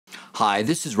Hi,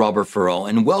 this is Robert Furrow,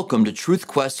 and welcome to Truth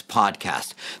Quest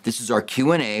Podcast. This is our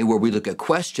Q&A where we look at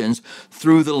questions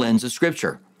through the lens of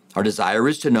Scripture. Our desire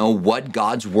is to know what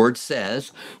God's Word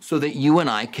says so that you and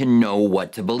I can know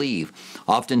what to believe.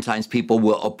 Oftentimes people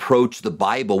will approach the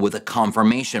Bible with a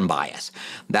confirmation bias.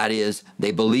 That is,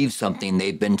 they believe something,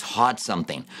 they've been taught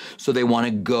something, so they want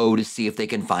to go to see if they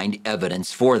can find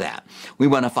evidence for that. We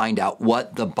want to find out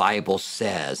what the Bible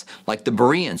says, like the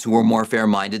Bereans, who were more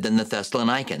fair-minded than the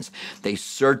Thessalonians. They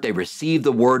received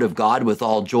the Word of God with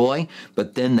all joy,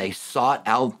 but then they sought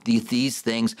out these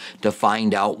things to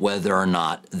find out whether or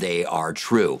not they are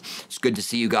true. It's good to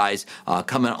see you guys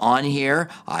coming on here.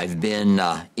 I've been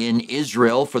in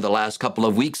Israel for the last couple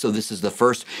of weeks, so this is the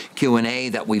first Q&A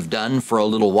that we've done for a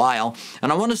little while.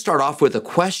 And I want to start off with a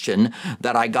question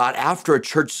that I got after a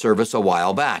church service a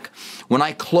while back. When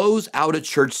I close out a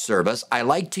church service, I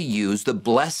like to use the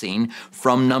blessing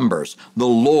from Numbers. The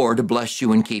Lord bless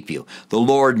you and keep you. The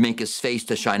Lord make his face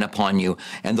to shine upon you,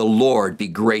 and the Lord be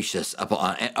gracious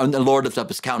upon, and the Lord lift up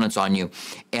his countenance on you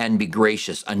and be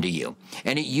gracious unto you.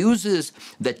 And it uses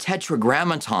the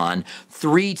Tetragrammaton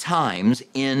 3 times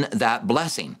in that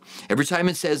blessing. Every time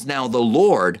it says, now the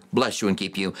Lord bless you and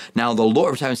keep you, now the Lord,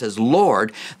 every time it says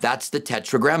Lord, that's the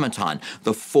Tetragrammaton,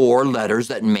 the 4 letters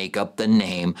that make up the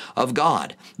name of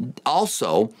God.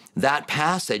 Also, that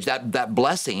passage, that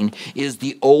blessing is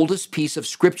the oldest piece of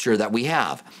scripture that we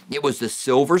have. It was the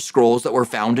silver scrolls that were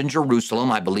found in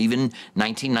Jerusalem, I believe in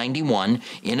 1991,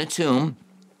 in a tomb,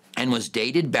 and was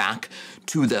dated back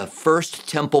to the First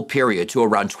Temple period, to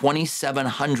around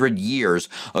 2,700 years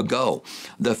ago.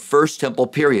 The First Temple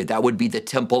period, that would be the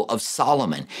Temple of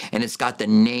Solomon, and it's got the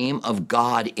name of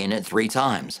God in it 3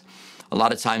 times. A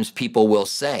lot of times people will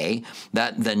say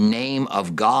that the name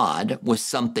of God was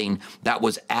something that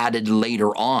was added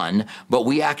later on, but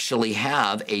we actually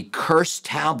have a cursed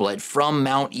tablet from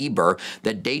Mount Eber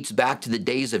that dates back to the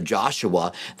days of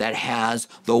Joshua that has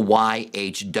the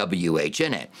YHWH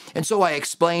in it. And so I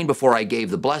explained before I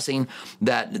gave the blessing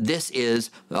that this is,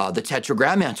 the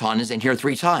Tetragrammaton is in here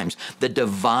 3 times, the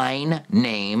divine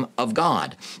name of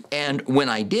God. And when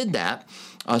I did that,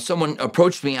 someone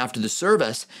approached me after the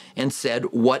service and said,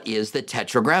 what is the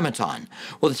Tetragrammaton?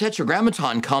 Well, the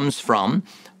Tetragrammaton comes from,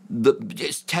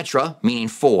 it's tetra, meaning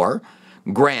 4,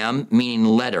 gram, meaning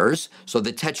letters. So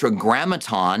the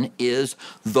Tetragrammaton is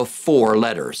the 4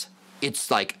 letters.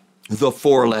 It's like the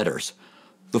 4 letters.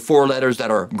 The 4 letters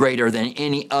that are greater than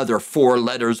any other 4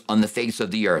 letters on the face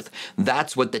of the earth.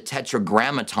 That's what the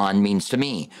Tetragrammaton means to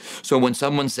me. So when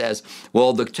someone says,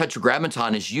 well, the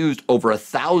Tetragrammaton is used over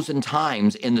 1,000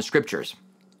 times in the scriptures,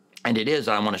 and it is,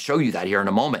 and I want to show you that here in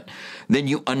a moment, then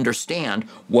you understand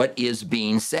what is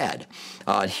being said.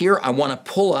 Here I want to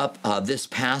pull up this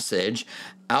passage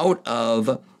out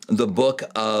of the book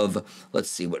of,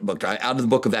 let's see what book, out of the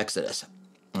book of Exodus.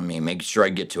 Let me make sure I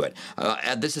get to it.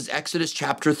 This is Exodus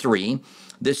chapter 3.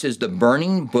 This is the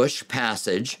burning bush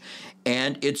passage,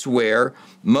 and it's where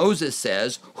Moses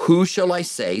says, who shall I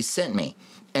say sent me?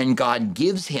 And God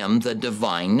gives him the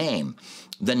divine name,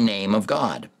 the name of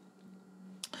God.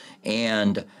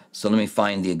 And so let me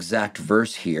find the exact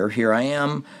verse here. Here I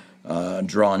am,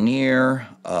 draw near,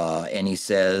 and he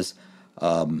says,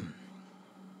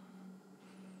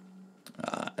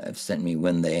 have sent me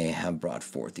when they have brought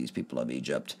forth these people of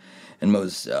Egypt. And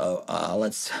Moses,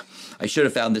 I should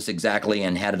have found this exactly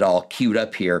and had it all queued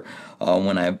up here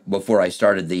before I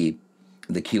started the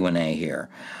Q&A here.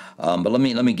 But let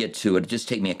me get to it. Just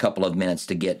take me a couple of minutes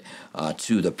to get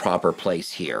to the proper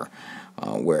place here,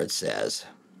 where it says,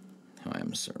 I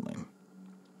am certainly.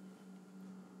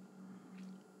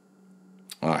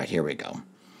 All right, here we go.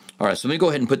 All right, so let me go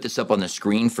ahead and put this up on the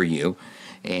screen for you,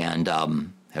 and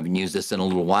haven't used this in a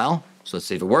little while, so let's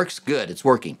see if it works. Good, it's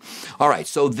working. All right,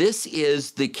 so this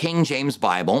is the King James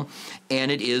Bible,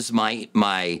 and it is my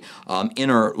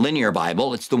interlinear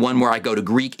Bible. It's the one where I go to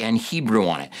Greek and Hebrew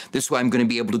on it. This way I'm going to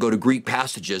be able to go to Greek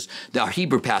passages, the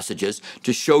Hebrew passages,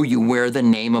 to show you where the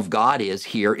name of God is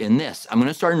here in this. I'm going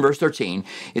to start in verse 13.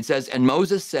 It says, and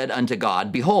Moses said unto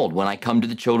God, behold, when I come to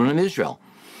the children of Israel,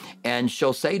 and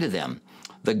shall say to them,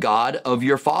 the God of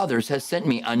your fathers has sent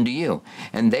me unto you.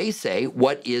 And they say,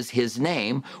 what is his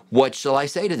name? What shall I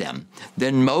say to them?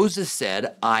 Then Moses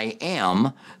said, I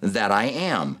am that I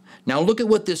am. Now look at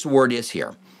what this word is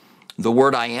here. The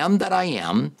word I am that I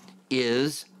am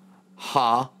is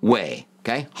Ha-weh,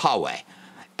 okay? Ha-weh.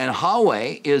 And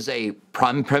Ha-weh is a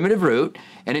primitive root,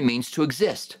 and it means to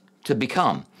exist, to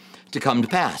become, to come to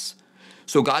pass.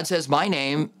 So God says, my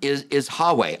name is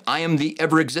Ha-weh. I am the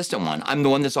ever-existent one. I'm the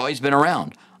one that's always been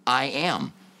around. I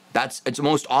am. It's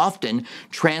most often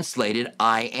translated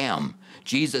I am.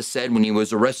 Jesus said when he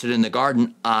was arrested in the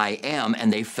garden, I am,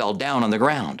 and they fell down on the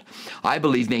ground. I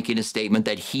believe making a statement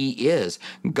that he is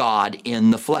God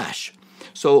in the flesh.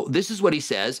 So this is what he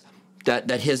says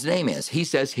that his name is. He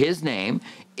says his name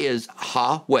is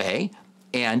YHWH,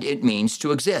 and it means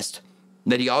to exist,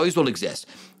 that he always will exist.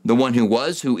 The one who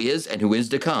was, who is, and who is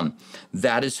to come.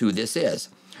 That is who this is.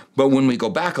 But when we go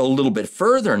back a little bit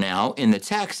further now in the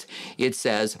text, it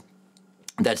says,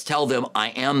 that's tell them I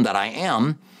am that I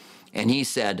am. And he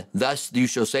said, thus you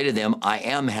shall say to them, I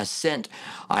am has sent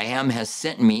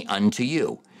me unto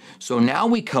you. So now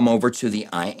we come over to the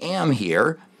I am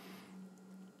here,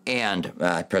 and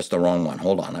I pressed the wrong one.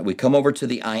 Hold on. We come over to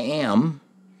the I am.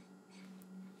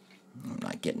 I'm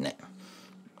not getting it.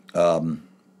 Thus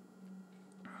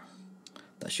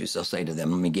you shall say to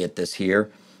them, let me get this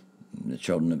here. The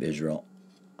children of Israel,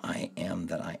 I am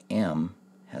that I am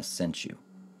has sent you.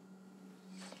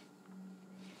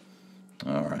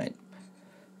 All right.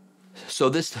 So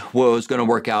this was going to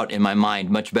work out in my mind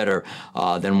much better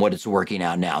than what it's working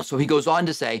out now. So he goes on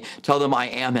to say, tell them I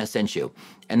am has sent you.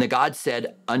 And the God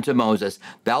said unto Moses,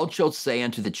 thou shalt say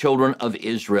unto the children of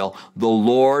Israel, the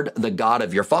Lord, the God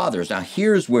of your fathers. Now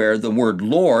here's where the word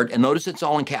Lord, and notice it's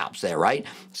all in caps there, right?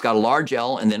 It's got a large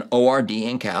L and then O-R-D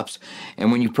in caps.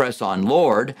 And when you press on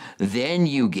Lord, then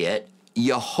you get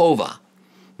Jehovah.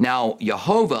 Now,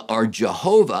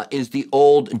 Jehovah is the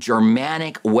old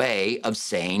Germanic way of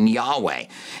saying Yahweh.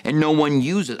 And no one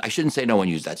uses, I shouldn't say no one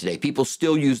uses that today. People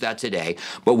still use that today,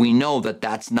 but we know that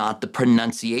that's not the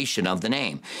pronunciation of the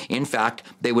name. In fact,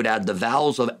 they would add the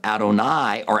vowels of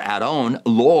Adonai or Adon,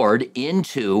 Lord,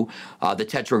 into the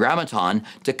Tetragrammaton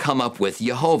to come up with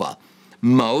Jehovah.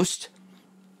 Most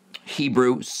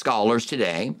Hebrew scholars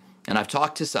today, and I've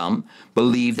talked to some,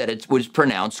 believe that it was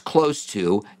pronounced close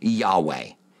to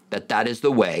Yahweh. That is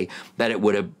the way that it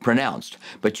would have pronounced.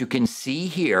 But you can see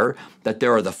here that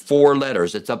there are the 4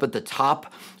 letters. It's up at the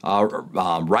top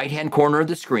right-hand corner of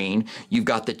the screen. You've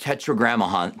got the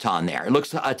Tetragrammaton there. It looks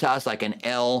to us like an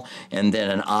L and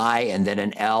then an I and then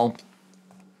an L.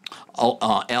 N,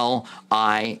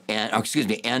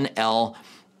 L,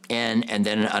 N, and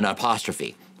then an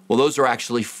apostrophe. Well, those are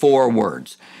actually 4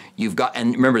 words. You've got,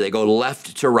 and remember, they go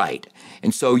left to right.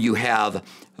 And so you have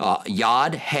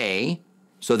Yod, Hey,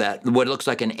 so that what looks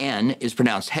like an N is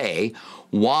pronounced Hey,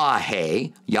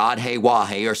 Wah-Hey, Yod, Hey,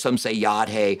 Wah-Hey, or some say Yod,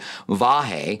 Hey,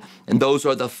 Vah-Hey, and those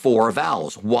are the 4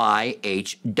 vowels,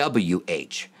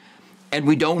 YHWH. And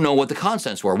we don't know what the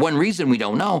consonants were. One reason we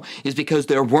don't know is because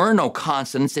there were no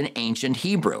consonants in ancient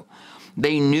Hebrew.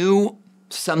 They knew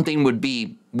something would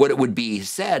be what it would be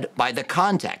said by the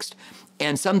context.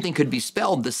 And something could be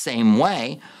spelled the same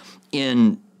way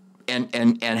and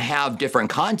have different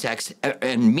contexts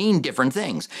and mean different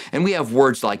things. And we have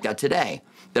words like that today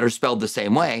that are spelled the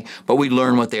same way, but we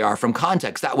learn what they are from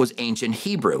context. That was ancient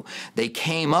Hebrew. They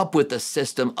came up with a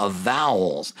system of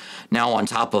vowels. Now, on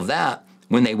top of that,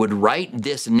 when they would write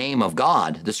this name of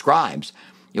God, the scribes,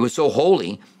 it was so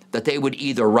holy that they would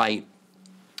either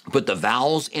put the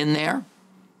vowels in there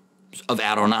of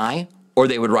Adonai, or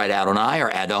they would write Adonai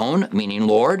or Adon, meaning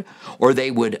Lord, or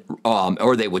they would,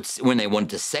 when they wanted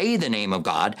to say the name of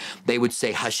God, they would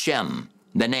say Hashem,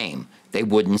 the name. They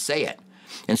wouldn't say it.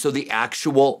 And so the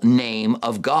actual name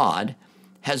of God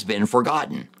has been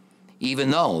forgotten.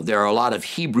 Even though there are a lot of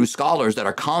Hebrew scholars that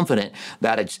are confident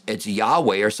that it's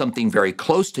Yahweh or something very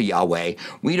close to Yahweh,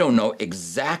 we don't know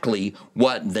exactly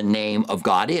what the name of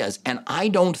God is. And I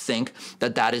don't think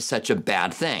that that is such a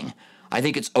bad thing. I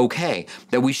think it's okay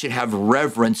that we should have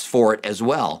reverence for it as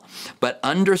well. But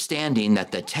understanding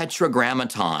that the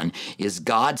Tetragrammaton is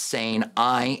God saying,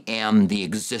 I am the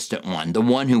existent one, the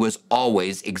one who has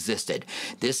always existed.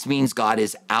 This means God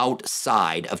is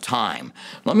outside of time.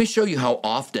 Let me show you how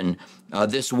often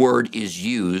this word is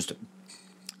used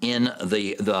in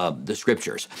the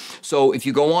scriptures. So if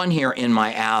you go on here in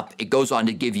my app, it goes on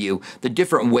to give you the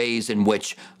different ways in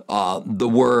which the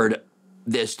word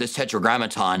this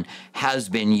Tetragrammaton has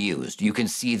been used. You can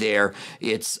see there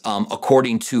it's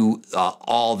according to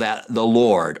all that the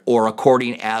Lord, or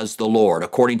according as the Lord,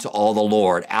 according to all the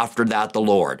Lord, after that the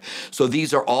Lord. So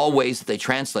these are all ways that they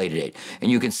translated it. And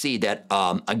you can see that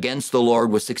against the Lord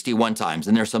was 61 times,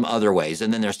 and there's some other ways.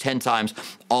 And then there's 10 times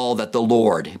all that the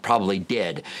Lord probably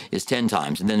did is 10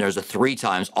 times. And then there's a 3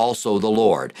 times also the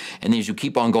Lord. And as you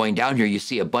keep on going down here, you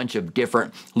see a bunch of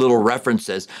different little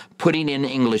references putting in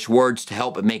English words to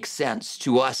help it make sense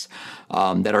to us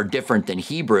that are different than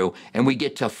Hebrew, and we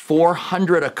get to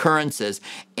 400 occurrences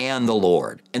and the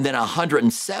Lord, and then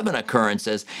 107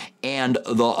 occurrences and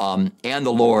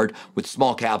the Lord with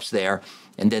small caps there,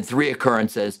 and then 3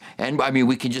 occurrences, and I mean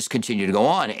we can just continue to go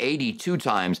on, 82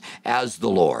 times as the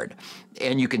Lord.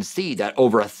 And you can see that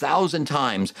over 1,000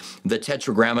 times the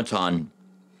Tetragrammaton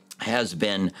has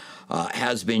been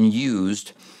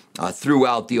used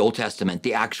throughout the Old Testament,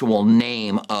 the actual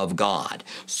name of God.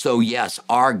 So yes,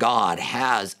 our God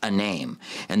has a name,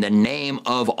 and the name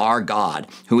of our God,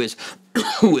 who is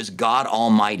God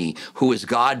Almighty, who is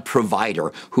God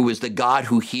Provider, who is the God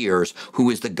who hears, who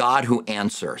is the God who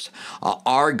answers.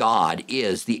 Our God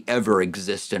is the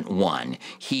ever-existent one.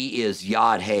 He is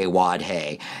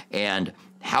YHWH, and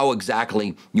how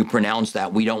exactly you pronounce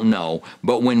that, we don't know.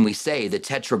 But when we say the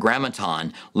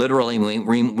Tetragrammaton, literally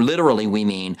we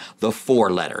mean the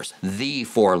 4 letters, the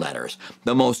 4 letters,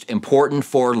 the most important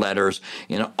 4 letters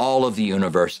in all of the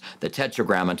universe, the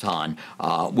Tetragrammaton,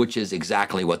 which is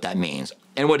exactly what that means.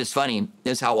 And what is funny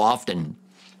is how often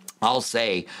I'll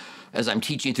say, as I'm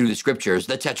teaching through the scriptures,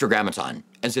 the Tetragrammaton,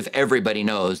 as if everybody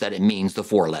knows that it means the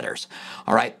 4 letters.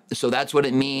 All right, so that's what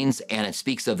it means, and it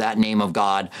speaks of that name of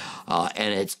God,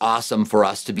 and it's awesome for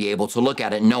us to be able to look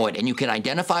at it and know it. And you can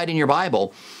identify it in your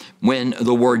Bible when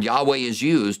the word Yahweh is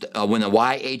used, when the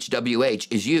YHWH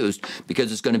is used,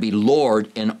 because it's going to be Lord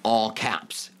in all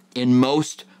caps in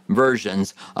most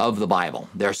versions of the Bible.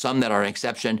 There are some that are an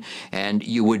exception, and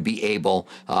you would be able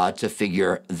to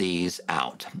figure these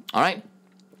out. All right.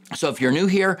 So if you're new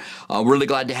here, really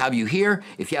glad to have you here.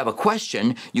 If you have a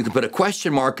question, you can put a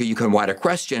question mark, or you can write a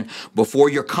question before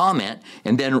your comment,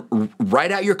 and then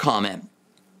write out your comment.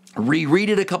 Reread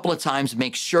it a couple of times,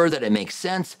 make sure that it makes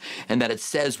sense and that it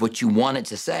says what you want it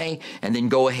to say, and then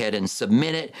go ahead and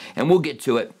submit it, and we'll get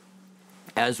to it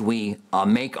as we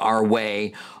make our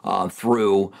way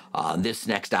through this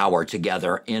next hour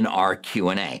together in our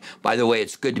Q&A. By the way,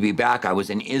 it's good to be back. I was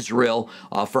in Israel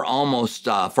for almost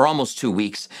 2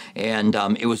 weeks, and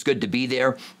it was good to be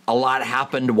there. A lot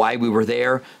happened while we were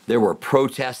there. There were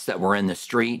protests that were in the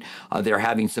street. They're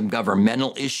having some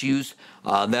governmental issues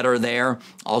that are there.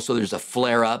 Also, there's a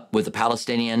flare-up with the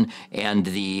Palestinian and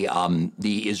the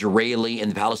Israeli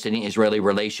and the Palestinian-Israeli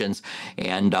relations,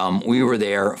 and we were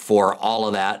there for all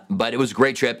of that. But it was a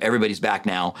great trip. Everybody's back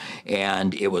now,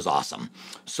 and it was awesome.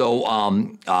 So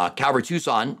Calvary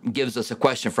Tucson gives us a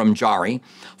question from Jari,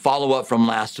 follow-up from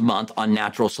last month on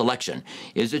natural selection.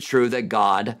 Is it true that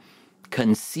God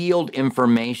concealed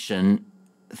information,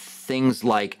 things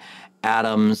like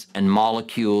atoms and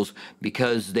molecules,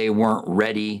 because they weren't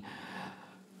ready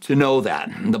to know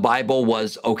that? The Bible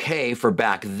was okay for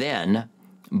back then,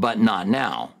 but not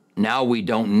now. Now we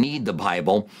don't need the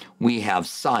Bible. We have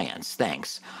science.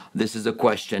 Thanks. This is a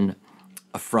question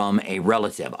from a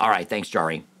relative. All right. Thanks,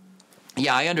 Jari.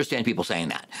 Yeah, I understand people saying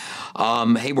that.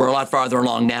 Hey, we're a lot farther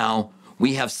along now.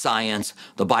 We have science.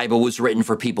 The Bible was written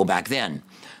for people back then.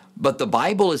 But the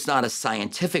Bible is not a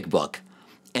scientific book,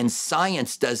 and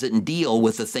science doesn't deal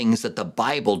with the things that the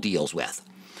Bible deals with.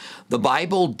 The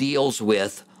Bible deals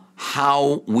with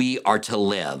how we are to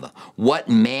live, what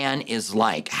man is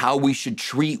like, how we should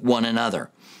treat one another,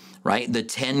 right? The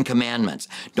 10 Commandments.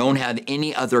 Don't have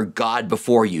any other God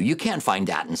before you. You can't find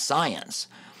that in science.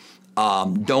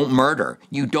 Don't murder.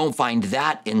 You don't find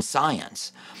that in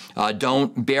science.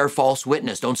 Don't bear false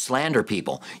witness. Don't slander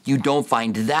people. You don't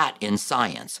find that in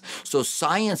science. So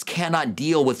science cannot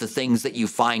deal with the things that you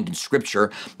find in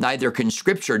Scripture. Neither can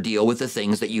Scripture deal with the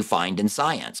things that you find in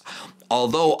science.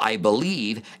 Although I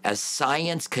believe as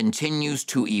science continues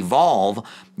to evolve,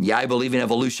 yeah, I believe in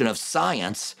evolution of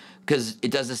science because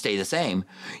it doesn't stay the same.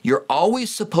 You're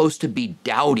always supposed to be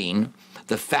doubting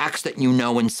the facts that you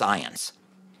know in science,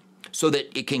 so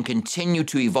that it can continue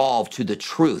to evolve to the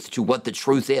truth, to what the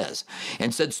truth is.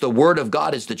 And since the Word of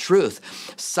God is the truth,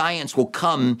 science will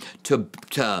come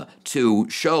to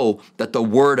show that the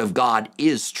Word of God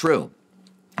is true,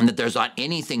 and that there's not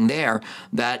anything there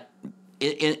that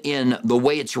in the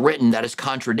way it's written that is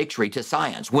contradictory to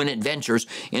science when it ventures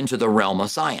into the realm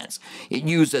of science. It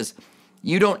uses,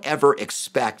 you don't ever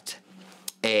expect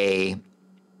a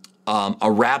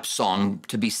rap song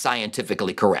to be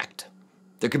scientifically correct.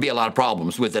 There could be a lot of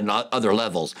problems with it on other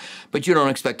levels, but you don't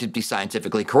expect it to be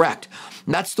scientifically correct.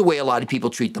 And that's the way a lot of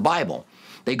people treat the Bible.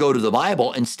 They go to the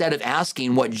Bible instead of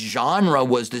asking what genre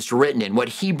was this written in, what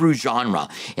Hebrew genre,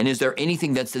 and is there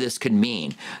anything that this could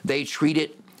mean? They treat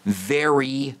it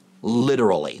very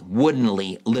literally,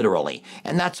 woodenly literally,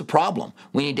 and that's a problem.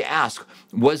 We need to ask,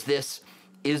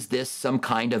 is this some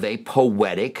kind of a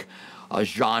poetic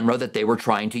genre that they were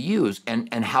trying to use,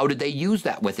 and how did they use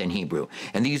that within Hebrew?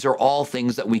 And these are all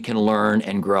things that we can learn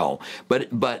and grow.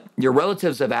 But your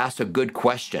relatives have asked a good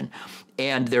question,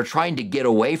 and they're trying to get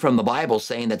away from the Bible,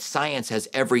 saying that science has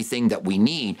everything that we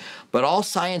need, but all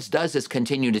science does is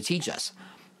continue to teach us.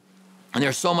 And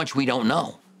there's so much we don't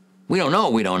know. We don't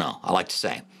know, I like to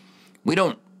say. We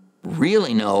don't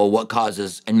really know what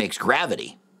causes and makes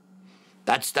gravity.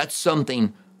 That's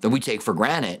something that we take for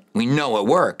granted. We know it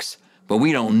works, but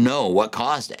we don't know what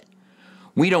caused it.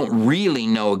 We don't really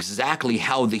know exactly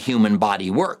how the human body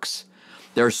works.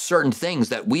 There are certain things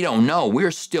that we don't know.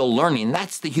 We're still learning.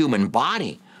 That's the human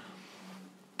body.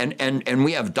 And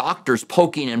we have doctors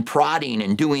poking and prodding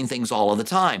and doing things all of the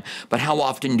time. But how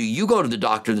often do you go to the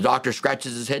doctor? The doctor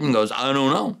scratches his head and goes, I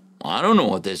don't know. I don't know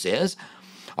what this is.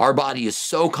 Our body is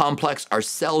so complex. Our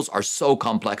cells are so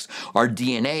complex. Our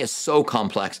DNA is so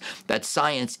complex that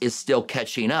science is still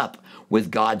catching up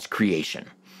with God's creation.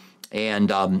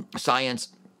 And science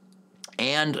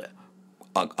and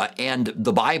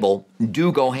the Bible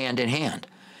do go hand in hand.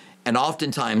 And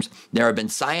oftentimes, there have been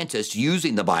scientists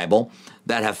using the Bible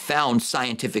that have found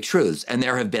scientific truths. And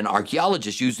there have been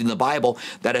archaeologists using the Bible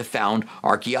that have found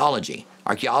archaeology.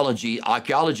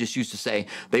 Archaeologists used to say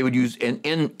they would use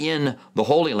in the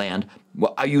Holy Land,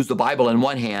 well, I use the Bible in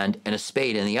one hand and a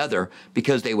spade in the other,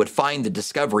 because they would find the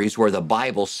discoveries where the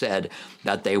Bible said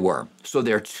that they were. So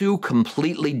they're two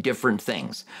completely different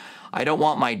things. I don't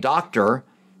want my doctor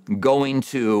going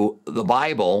to the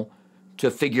Bible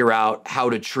to figure out how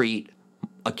to treat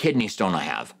a kidney stone I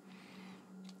have.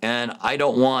 And I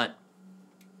don't want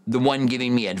the one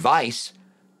giving me advice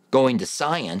going to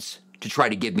science to try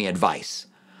to give me advice.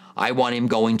 I want him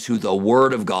going to the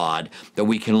Word of God, that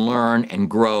we can learn and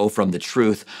grow from the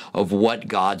truth of what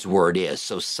God's Word is.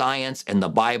 So science and the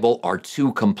Bible are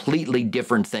two completely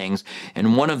different things,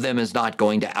 and one of them is not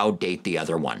going to outdate the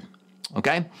other one.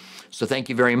 Okay? So thank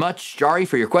you very much, Jari,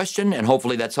 for your question, and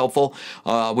hopefully that's helpful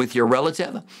with your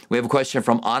relative. We have a question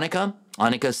from Annika.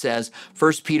 Annika says,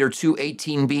 1 Peter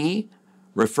 2:18b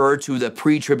refer to the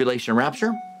pre-tribulation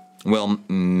rapture? Well,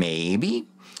 maybe.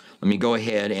 Let me go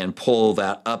ahead and pull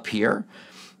that up here.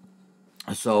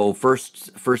 So 1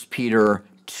 Peter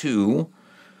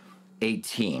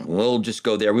 2:18. We'll just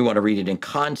go there. We want to read it in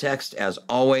context, as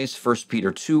always. 1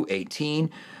 Peter 2:18,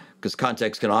 because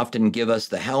context can often give us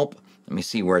the help. Let me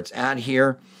see where it's at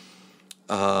here.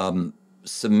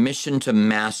 Submission to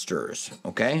masters.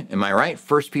 Okay, am I right?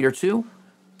 1 Peter 2?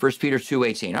 1 Peter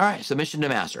 2:18. All right, submission to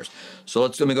masters. So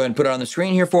let me go ahead and put it on the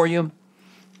screen here for you,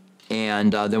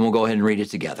 and then we'll go ahead and read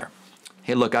it together.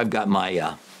 Hey, look, I've got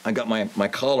my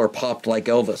collar popped like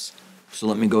Elvis. So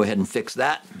let me go ahead and fix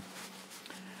that.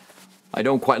 I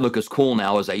don't quite look as cool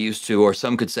now as I used to, or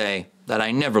some could say that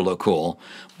I never look cool,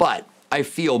 but I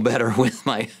feel better with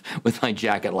my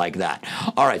jacket like that.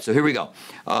 All right, so here we go.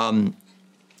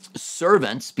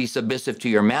 Servants, be submissive to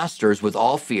your masters with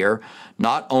all fear,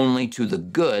 not only to the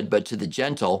good, but to the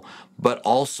gentle, but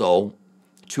also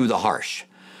to the harsh.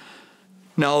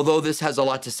 Now, although this has a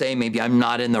lot to say, maybe I'm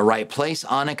not in the right place,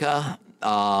 Annika.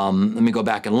 Let me go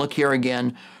back and look here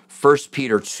again. 1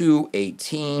 Peter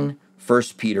 2:18. 1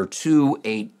 Peter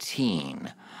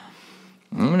 2:18.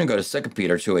 I'm going to go to 2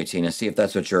 Peter 2:18 and see if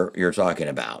that's what you're talking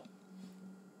about.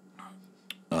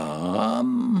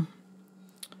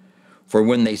 For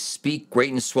when they speak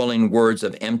great and swelling words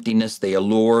of emptiness, they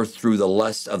allure through the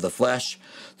lust of the flesh,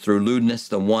 through lewdness,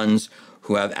 the ones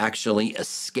who have actually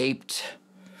escaped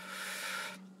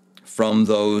from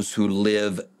those who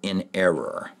live in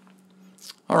error.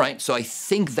 All right, so I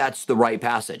think that's the right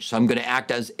passage. So I'm going to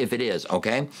act as if it is,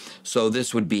 okay? So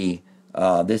this would be,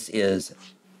 this is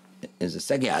a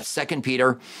second, yeah, 2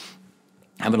 Peter.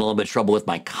 Having a little bit of trouble with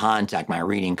my contact, my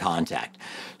reading contact.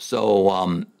 So,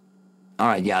 all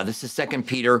right, yeah, this is 2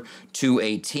 Peter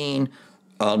 2:18.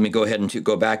 Let me go ahead and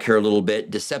go back here a little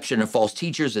bit. Deception and false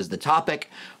teachers is the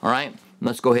topic. All right,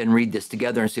 let's go ahead and read this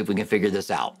together and see if we can figure this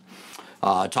out.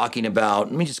 Talking about,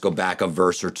 let me just go back a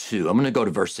verse or two. I'm going to go to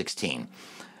verse 16,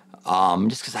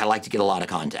 just because I like to get a lot of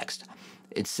context.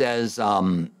 It says,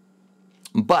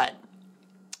 but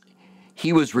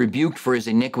he was rebuked for his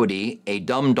iniquity, a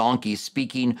dumb donkey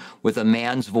speaking with a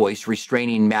man's voice,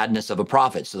 restraining madness of a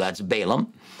prophet. So that's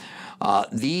Balaam.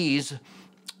 These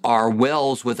are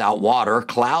wells without water,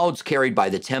 clouds carried by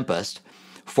the tempest,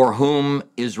 for whom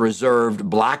is reserved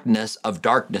blackness of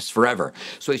darkness forever.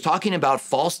 So he's talking about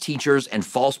false teachers and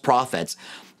false prophets,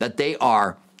 that they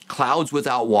are clouds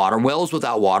without water, wells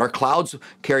without water, clouds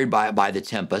carried by the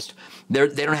tempest. They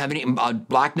don't have any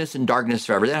blackness and darkness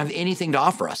forever. They don't have anything to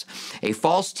offer us. A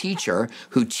false teacher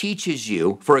who teaches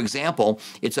you, for example,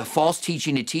 it's a false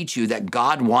teaching to teach you that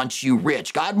God wants you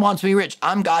rich. God wants me rich.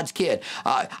 I'm God's kid.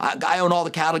 I own all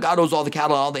the cattle. God owns all the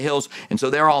cattle on all the hills, and so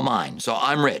they're all mine. So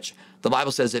I'm rich. The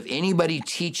Bible says if anybody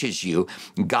teaches you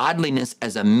godliness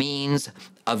as a means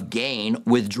of gain,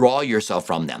 withdraw yourself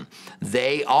from them.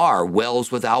 They are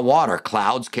wells without water,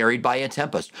 clouds carried by a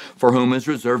tempest, for whom is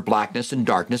reserved blackness and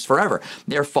darkness forever.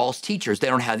 They're false teachers. They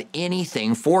don't have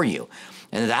anything for you.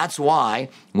 And that's why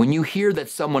when you hear that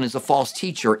someone is a false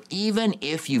teacher, even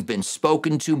if you've been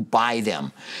spoken to by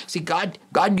them. See, God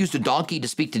used a donkey to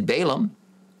speak to Balaam.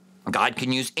 God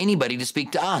can use anybody to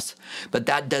speak to us, but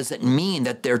that doesn't mean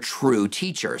that they're true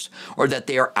teachers or that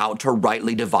they are out to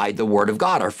rightly divide the word of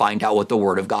God or find out what the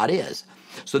word of God is.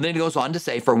 So then it goes on to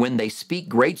say, for when they speak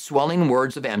great swelling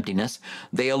words of emptiness,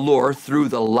 they allure through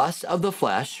the lust of the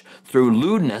flesh, through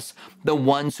lewdness, the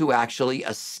ones who actually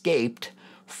escaped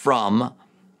from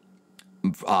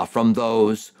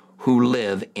those who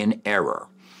live in error.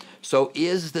 So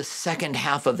is the second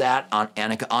half of that,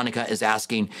 Annika is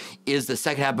asking, is the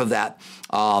second half of that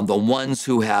the ones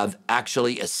who have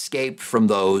actually escaped from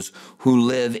those who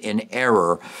live in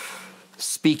error,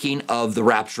 speaking of the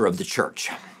rapture of the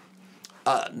church?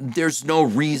 There's no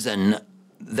reason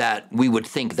that we would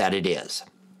think that it is.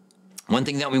 One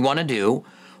thing that we want to do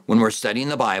when we're studying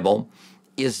the Bible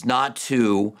is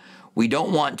we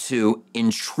don't want to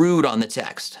intrude on the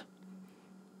text.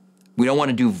 We don't want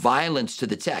to do violence to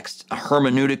the text, a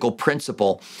hermeneutical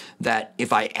principle that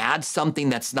if I add something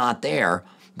that's not there,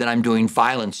 then I'm doing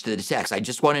violence to the text. I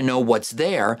just want to know what's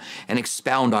there and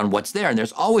expound on what's there. And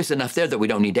there's always enough there that we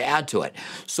don't need to add to it.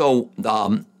 So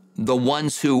the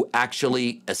ones who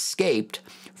actually escaped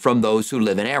from those who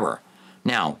live in error.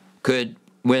 Now,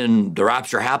 when the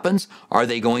rapture happens, are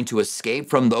they going to escape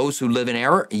from those who live in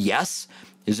error? Yes.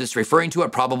 Is this referring to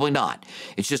it? Probably not.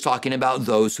 It's just talking about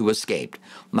those who escaped.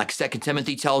 Like 2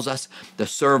 Timothy tells us, the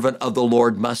servant of the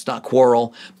Lord must not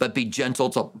quarrel, but be gentle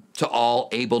to all,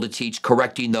 able to teach,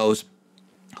 correcting those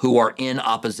who are in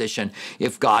opposition,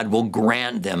 if God will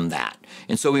grant them that.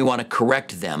 And so we want to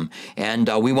correct them, and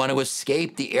we want to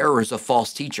escape the errors of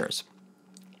false teachers.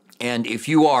 And if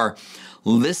you are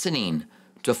listening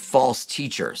to false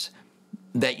teachers,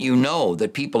 that you know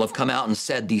that people have come out and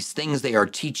said these things they are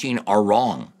teaching are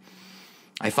wrong.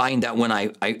 I find that when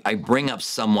I bring up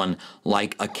someone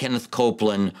like a Kenneth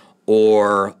Copeland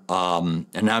or, and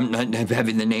I'm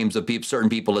having the names of certain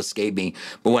people escape me,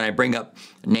 but when I bring up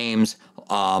names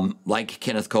like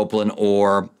Kenneth Copeland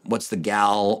or what's the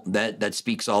gal that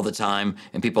speaks all the time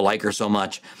and people like her so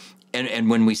much, and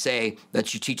when we say that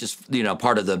she teaches,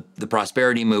 part of the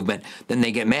prosperity movement, then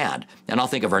they get mad. And I'll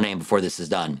think of her name before this is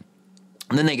done.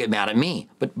 And then they get mad at me.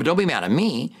 But don't be mad at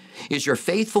me. Is your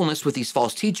faithfulness with these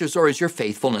false teachers, or is your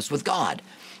faithfulness with God?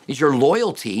 Is your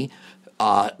loyalty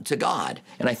to God?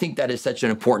 And I think that is such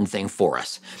an important thing for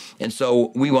us. And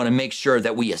so we want to make sure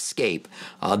that we escape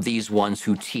these ones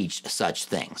who teach such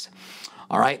things.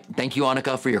 All right. Thank you,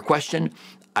 Annika, for your question.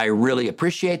 I really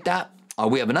appreciate that.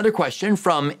 We have another question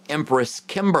from Empress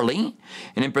Kimberly.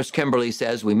 And Empress Kimberly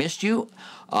says, we missed you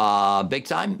big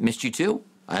time. Missed you too.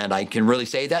 And I can really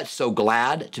say that. So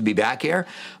glad to be back here.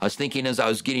 I was thinking as I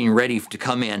was getting ready to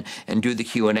come in and do the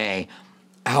Q&A,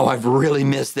 how I've really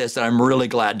missed this, and I'm really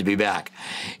glad to be back.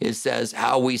 It says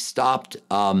how we stopped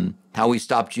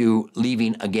you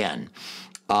leaving again.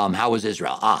 How was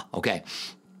Israel? Okay.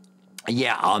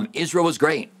 Yeah, Israel was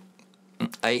great.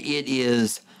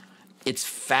 It's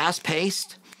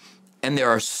fast-paced, and there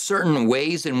are certain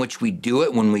ways in which we do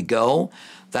it when we go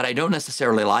that I don't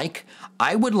necessarily like.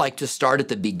 I would like to start at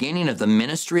the beginning of the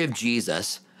ministry of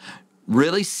Jesus,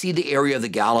 really see the area of the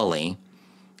Galilee,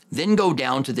 then go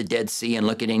down to the Dead Sea and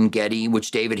look at En-Gedi,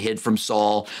 which David hid from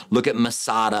Saul, look at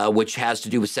Masada, which has to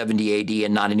do with 70 AD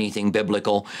and not anything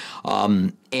biblical,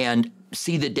 and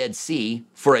see the Dead Sea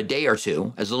for a day or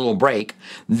two as a little break,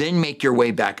 then make your way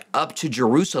back up to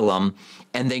Jerusalem,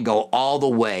 and then go all the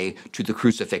way to the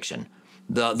crucifixion,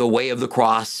 the way of the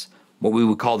cross, what we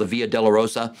would call the Via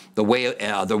Dolorosa, the way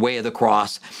of the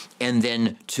cross, and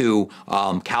then to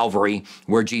Calvary,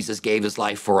 where Jesus gave his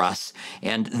life for us,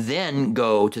 and then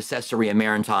go to Caesarea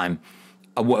Maritime,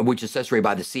 which is Caesarea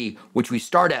by the Sea, which we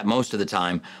start at most of the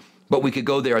time, but we could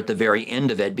go there at the very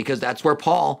end of it, because that's where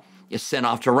Paul is sent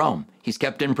off to Rome. He's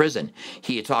kept in prison.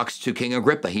 He talks to King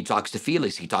Agrippa. He talks to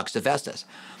Felix. He talks to Festus.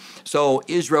 So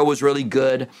Israel was really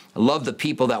good. I love the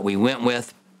people that we went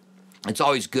with. It's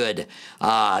always good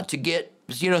to get,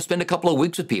 spend a couple of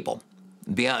weeks with people.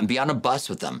 Be on a bus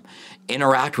with them,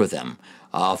 interact with them,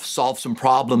 solve some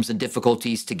problems and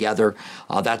difficulties together.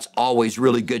 That's always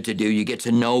really good to do. You get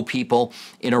to know people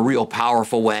in a real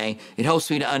powerful way. It helps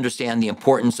me to understand the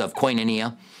importance of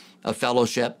koinonia, of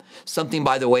fellowship, something,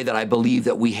 by the way, that I believe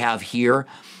that we have here.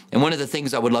 And one of the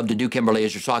things I would love to do, Kimberly,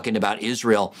 as you're talking about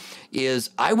Israel, is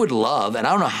I would love, and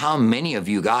I don't know how many of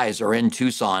you guys are in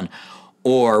Tucson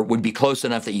or would be close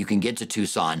enough that you can get to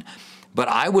Tucson, but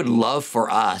I would love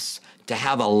for us to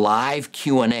have a live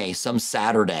Q&A some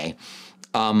Saturday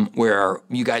where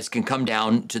you guys can come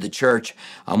down to the church.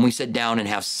 We sit down and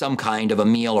have some kind of a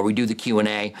meal, or we do the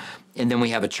Q&A, and then we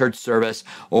have a church service,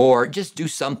 or just do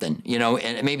something,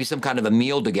 and maybe some kind of a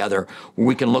meal together where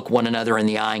we can look one another in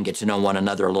the eye and get to know one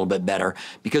another a little bit better,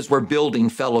 because we're building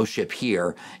fellowship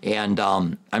here, and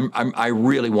I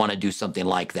really want to do something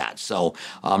like that. So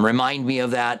remind me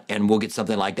of that, and we'll get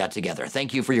something like that together.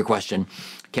 Thank you for your question,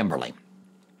 Kimberly.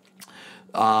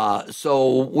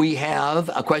 So we have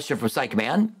a question from Psych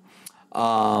Man.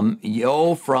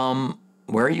 Yo, from,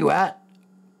 where are you at?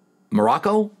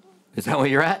 Morocco? Is that where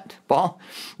you're at, Paul?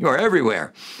 You are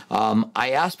everywhere.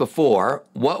 I asked before,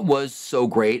 what was so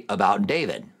great about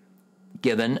David,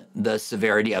 given the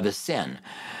severity of his sin,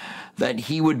 that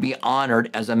he would be honored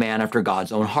as a man after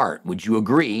God's own heart? Would you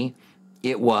agree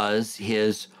it was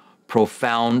his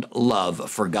profound love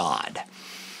for God?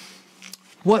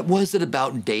 What was it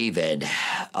about David?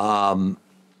 What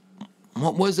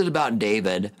was it about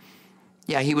David?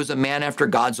 Yeah, he was a man after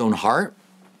God's own heart.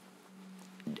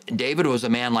 David was a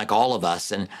man like all of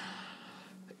us, and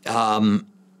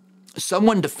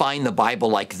someone defined the Bible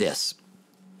like this.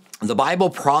 The Bible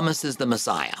promises the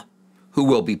Messiah, who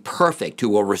will be perfect, who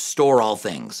will restore all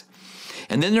things.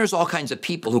 And then there's all kinds of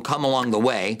people who come along the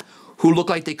way who look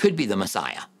like they could be the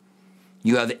Messiah.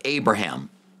 You have Abraham.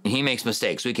 He makes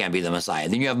mistakes. We can't be the Messiah.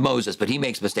 Then you have Moses, but he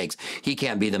makes mistakes. He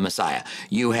can't be the Messiah.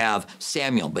 You have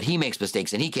Samuel, but he makes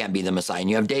mistakes, and he can't be the Messiah. And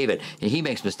you have David, and he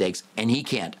makes mistakes, and he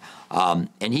can't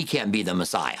be the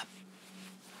Messiah.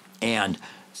 And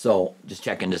so, just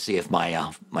checking to see if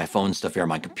my my phone stuff here,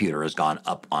 my computer has gone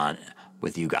up on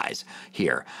with you guys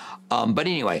here. But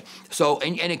anyway, so,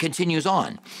 and it continues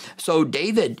on. So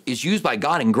David is used by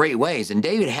God in great ways, and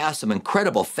David has some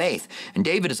incredible faith, and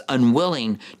David is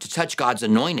unwilling to touch God's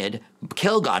anointed,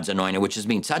 kill God's anointed, which is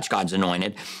mean touch God's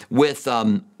anointed, with,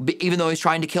 even though he's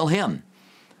trying to kill him.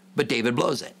 But David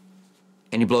blows it,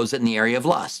 and he blows it in the area of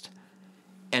lust.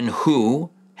 And who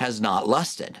has not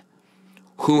lusted?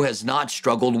 Who has not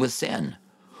struggled with sin?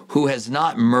 Who has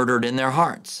not murdered in their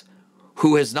hearts?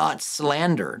 Who has not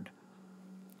slandered?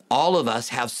 All of us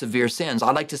have severe sins.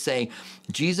 I like to say,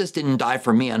 Jesus didn't die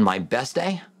for me on my best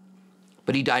day,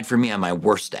 but he died for me on my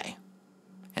worst day.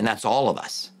 And that's all of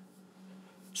us.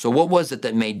 So what was it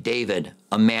that made David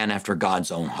a man after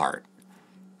God's own heart?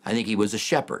 I think he was a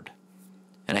shepherd.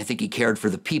 And I think he cared for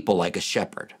the people like a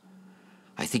shepherd.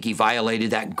 I think he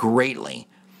violated that greatly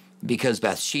because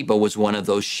Bathsheba was one of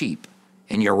those sheep,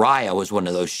 and Uriah was one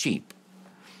of those sheep.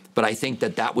 But I think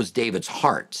that that was David's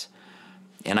heart.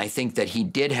 And I think that he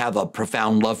did have a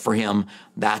profound love for him.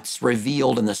 That's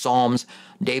revealed in the Psalms.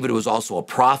 David was also a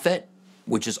prophet,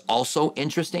 which is also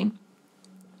interesting,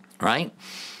 right?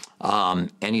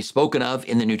 And he's spoken of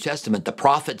in the New Testament. The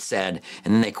prophet said,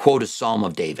 and then they quote a Psalm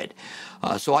of David.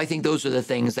 So I think those are the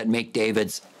things that make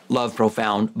David's love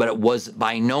profound, but it was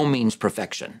by no means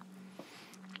perfection.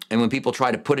 And when people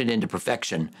try to put it into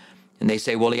perfection, and they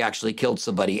say, well, he actually killed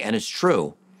somebody, and it's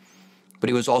true. But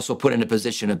he was also put in a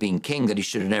position of being king that he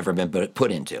should have never been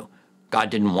put into. God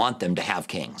didn't want them to have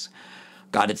kings.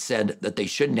 God had said that they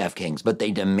shouldn't have kings, but they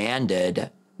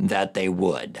demanded that they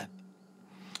would.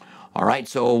 All right,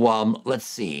 so let's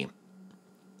see.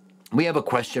 We have a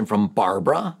question from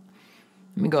Barbara.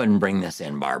 Let me go ahead and bring this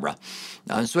in, Barbara.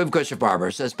 So we have a question from Barbara.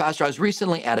 It says, Pastor, I was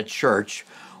recently at a church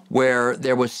where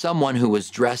there was someone who was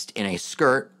dressed in a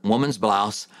skirt, woman's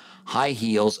blouse, high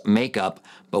heels, makeup,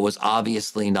 but was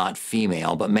obviously not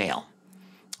female, but male.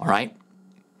 All right?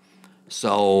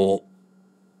 So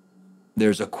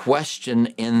there's a question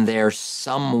in there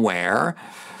somewhere.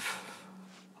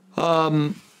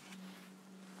 Let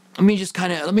me just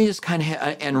kind of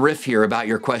and riff here about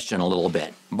your question a little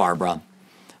bit, Barbara.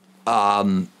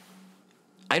 I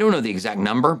don't know the exact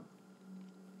number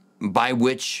by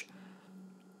which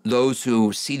those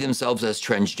who see themselves as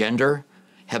transgender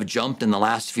have jumped in the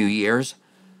last few years,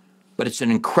 but it's an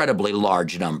incredibly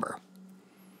large number.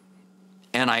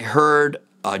 And I heard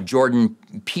Jordan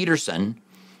Peterson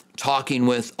talking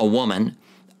with a woman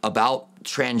about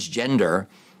transgender,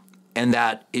 and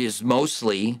that it is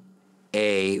mostly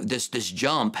this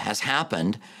jump has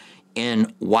happened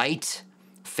in white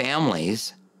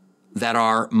families that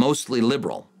are mostly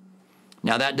liberal.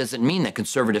 Now, that doesn't mean that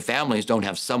conservative families don't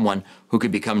have someone who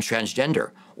could become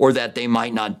transgender, or that they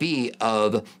might not be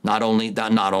of not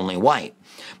only white,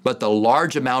 but the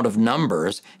large amount of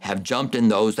numbers have jumped in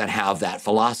those that have that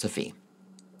philosophy.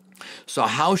 So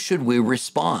how should we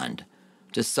respond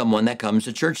to someone that comes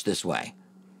to church this way?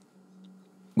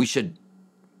 We should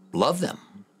love them,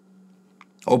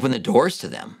 open the doors to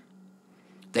them.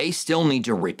 They still need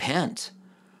to repent,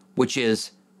 which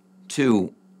is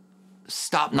to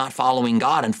stop not following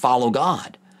God and follow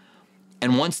God.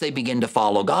 And once they begin to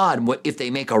follow God, if they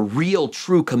make a real,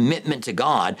 true commitment to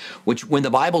God, which when the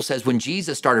Bible says, when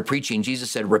Jesus started preaching,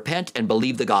 Jesus said, repent and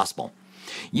believe the gospel.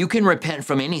 You can repent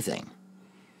from anything.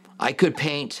 I could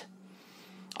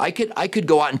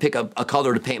go out and pick a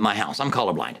color to paint my house. I'm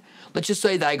colorblind. Let's just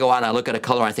say that I go out and I look at a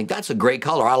color and I think, that's a great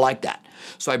color. I like that.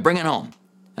 So I bring it home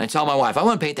and I tell my wife, I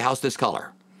want to paint the house this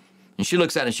color. And she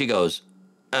looks at it and she goes,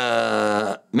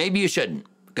 maybe you shouldn't,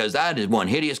 because that is one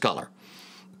hideous color.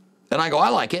 And I go, I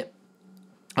like it.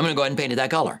 I'm going to go ahead and paint it that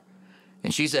color.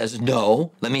 And she says,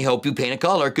 no, let me help you paint a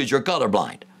color because you're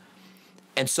colorblind.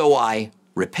 And so I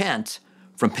repent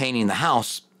from painting the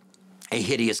house a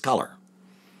hideous color.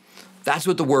 That's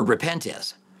what the word repent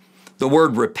is. The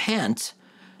word repent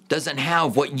doesn't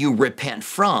have what you repent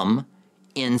from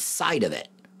inside of it.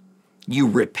 You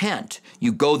repent.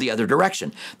 You go the other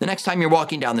direction. The next time you're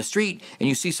walking down the street and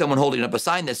you see someone holding up a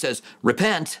sign that says,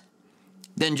 repent,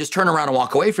 then just turn around and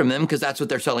walk away from them, because that's what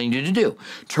they're telling you to do.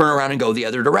 Turn around and go the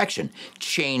other direction.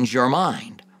 Change your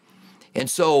mind. And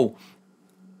so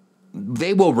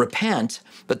they will repent,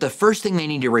 but the first thing they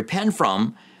need to repent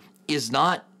from is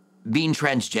not being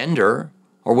transgender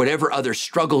or whatever other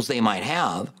struggles they might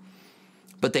have,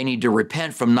 but they need to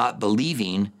repent from not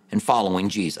believing and following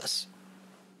Jesus.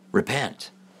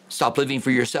 Repent. Stop living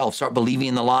for yourself. Start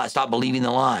believing the lie. Stop believing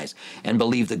the lies and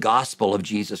believe the gospel of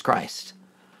Jesus Christ.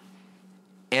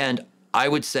 And I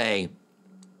would say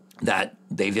that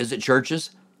they visit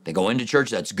churches. They go into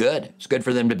church. That's good. It's good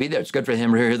for them to be there. It's good for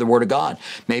them to hear the word of God.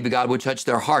 Maybe God would touch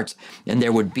their hearts and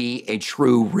there would be a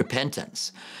true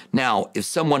repentance. Now, if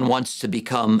someone wants to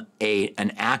become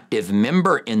an active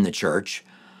member in the church,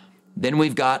 then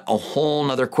we've got a whole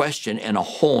nother question and a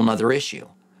whole nother issue.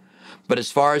 But as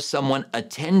far as someone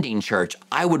attending church,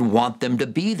 I would want them to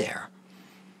be there.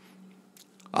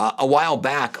 A while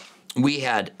back, we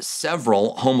had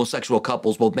several homosexual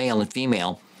couples, both male and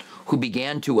female, who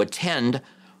began to attend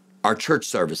our church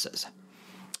services.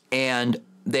 And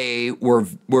they were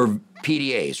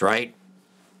PDAs, right?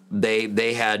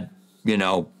 They had,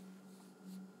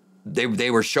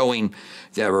 they were showing,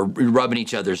 they were rubbing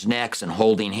each other's necks and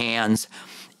holding hands.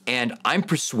 And I'm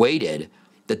persuaded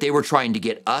that they were trying to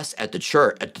get us at the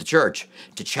church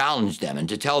to challenge them and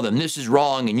to tell them, this is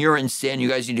wrong and you're in sin, you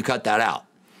guys need to cut that out.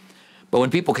 But when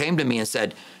people came to me and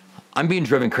said, I'm being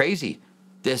driven crazy,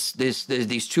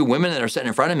 these two women that are sitting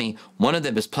in front of me, one of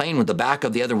them is playing with the back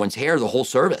of the other one's hair the whole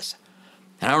service,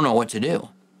 and I don't know what to do.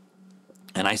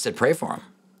 And I said, pray for them.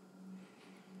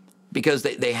 Because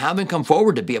they haven't come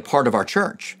forward to be a part of our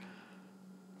church.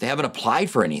 They haven't applied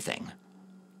for anything.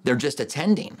 They're just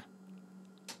attending.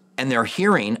 And they're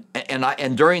hearing,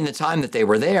 and during the time that they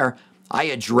were there, I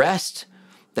addressed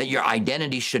that your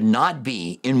identity should not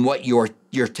be in what your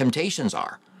temptations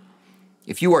are.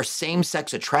 If you are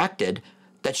same-sex attracted,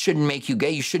 that shouldn't make you gay.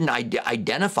 You shouldn't be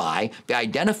identified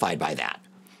by that.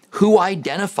 Who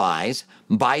identifies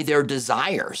by their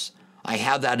desires? I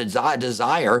have that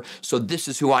desire, so this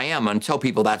is who I am. And tell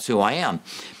people that's who I am.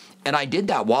 And I did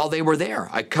that while they were there.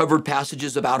 I covered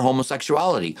passages about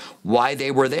homosexuality, why they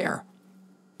were there.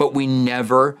 But we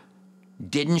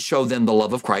didn't show them the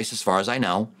love of Christ, as far as I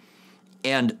know.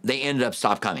 And they ended up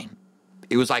stopped coming.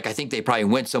 It was like, I think they probably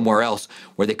went somewhere else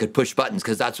where they could push buttons,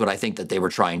 because that's what I think that they were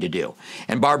trying to do.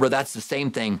 And Barbara, that's the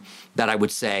same thing that I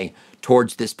would say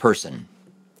towards this person.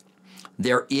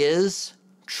 There is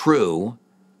true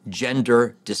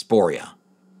gender dysphoria,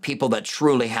 people that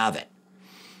truly have it.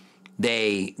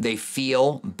 They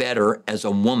feel better as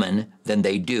a woman than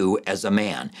they do as a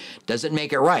man. Doesn't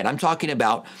make it right. I'm talking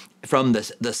about from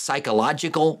the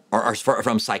psychological or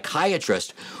from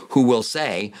psychiatrists who will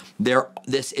say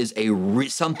this is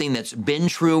something that's been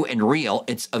true and real.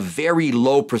 It's a very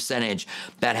low percentage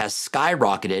that has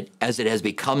skyrocketed as it has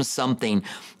become something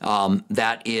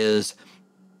that is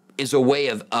a way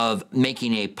of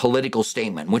making a political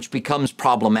statement, which becomes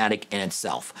problematic in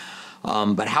itself.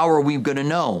 But how are we going to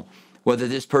know whether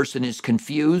this person is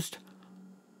confused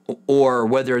or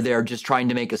whether they're just trying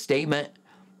to make a statement?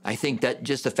 I think that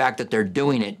just the fact that they're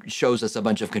doing it shows us a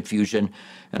bunch of confusion,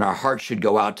 and our hearts should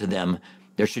go out to them.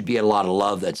 There should be a lot of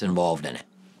love that's involved in it.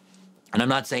 And I'm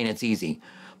not saying it's easy,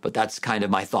 but that's kind of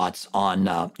my thoughts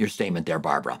on your statement there,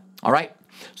 Barbara. All right.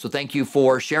 So thank you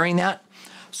for sharing that.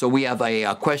 So we have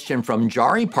a question from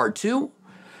Jari, part 2.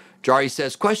 Jari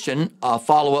says, question,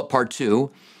 follow-up part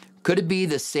 2. Could it be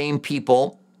the same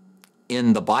people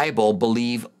in the Bible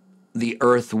believe the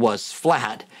earth was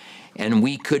flat and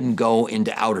we couldn't go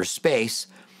into outer space?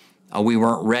 We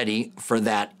weren't ready for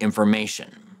that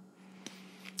information.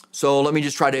 So let me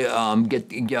just try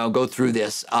to go through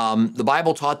this. The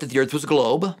Bible taught that the earth was a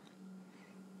globe.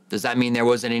 Does that mean there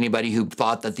wasn't anybody who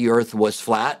thought that the earth was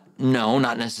flat? No,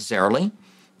 not necessarily.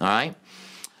 All right.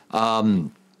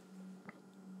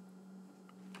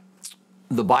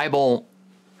 The Bible,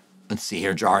 let's see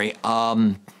here, Jari.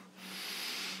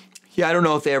 Yeah, I don't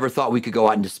know if they ever thought we could go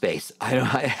out into space.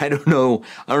 I don't know.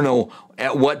 I don't know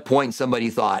at what point somebody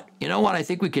thought, you know what, I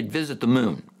think we could visit the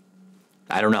moon.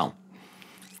 I don't know.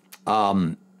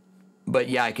 But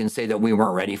yeah, I can say that we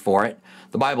weren't ready for it.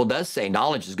 The Bible does say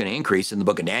knowledge is going to increase in the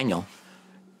book of Daniel.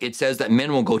 It says that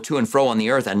men will go to and fro on the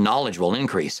earth and knowledge will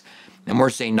increase. And we're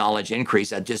seeing knowledge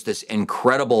increase at just this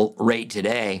incredible rate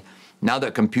today. Now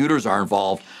that computers are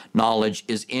involved, knowledge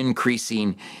is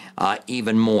increasing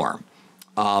even more.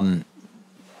 So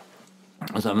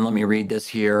let me read this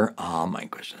here. My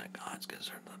question that God's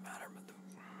concerned with the matter.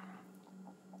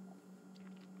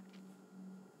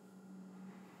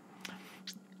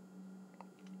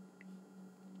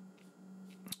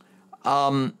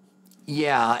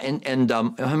 Yeah,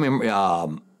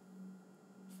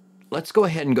 let's go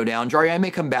ahead and go down. Jari, I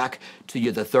may come back to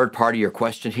you, the third part of your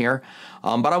question here,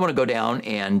 but I want to go down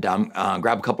and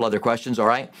grab a couple other questions, all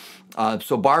right?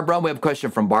 So Barbara, we have a question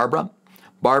from Barbara.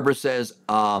 Barbara says,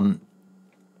 I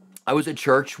was at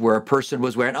church where a person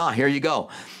was wearing, here you go,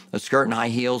 a skirt and high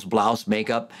heels, blouse,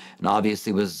 makeup, and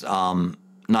obviously was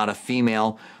not a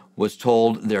female, was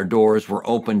told their doors were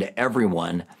open to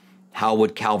everyone. How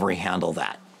would Calvary handle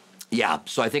that? Yeah,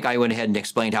 so I think I went ahead and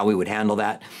explained how we would handle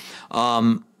that.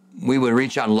 We would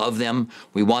reach out and love them.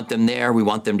 We want them there. We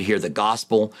want them to hear the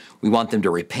gospel. We want them to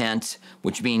repent,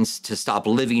 which means to stop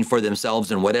living for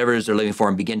themselves and whatever it is they're living for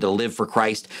and begin to live for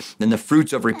Christ. Then the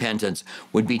fruits of repentance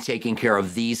would be taking care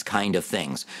of these kind of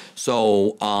things.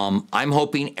 So I'm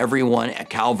hoping everyone at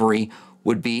Calvary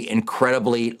would be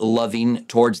incredibly loving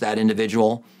towards that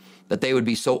individual, that they would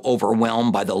be so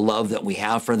overwhelmed by the love that we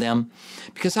have for them.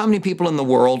 Because how many people in the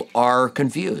world are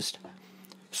confused?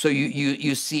 So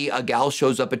you see a gal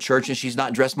shows up at church and she's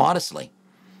not dressed modestly.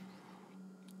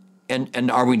 And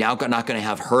are we now not going to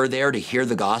have her there to hear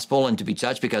the gospel and to be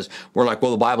touched? Because we're like,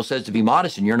 well, the Bible says to be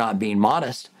modest and you're not being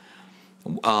modest.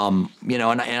 And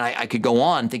I could go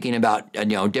on thinking about,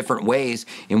 different ways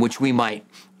in which we might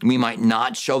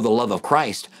not show the love of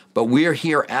Christ, but we're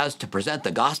here as to present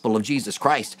the gospel of Jesus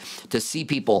Christ, to see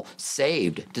people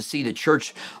saved, to see the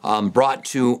church brought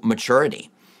to maturity.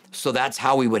 So that's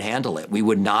how we would handle it. We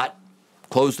would not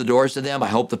close the doors to them. I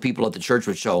hope the people at the church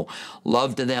would show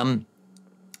love to them.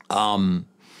 And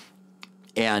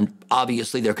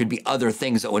obviously there could be other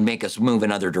things that would make us move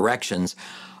in other directions.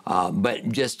 But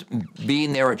just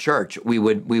being there at church, we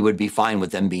would be fine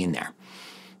with them being there.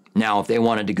 Now, if they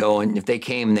wanted to go and if they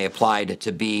came and they applied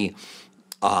to be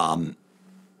an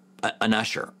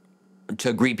usher,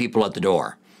 to greet people at the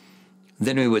door,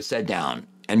 then we would sit down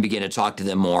and begin to talk to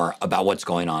them more about what's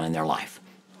going on in their life.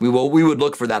 We would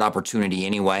look for that opportunity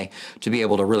anyway to be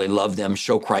able to really love them,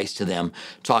 show Christ to them,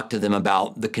 talk to them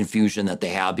about the confusion that they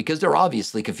have, because they're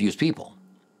obviously confused people.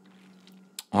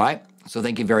 All right, so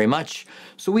thank you very much.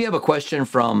 So we have a question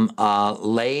from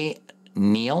Lay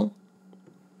Neal.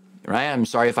 Right, I'm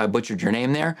sorry if I butchered your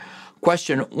name there.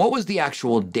 Question, what was the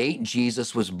actual date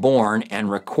Jesus was born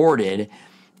and recorded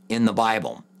in the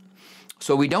Bible?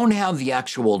 So we don't have the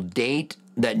actual date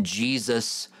that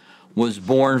Jesus was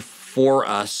born for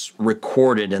us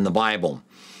recorded in the Bible.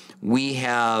 We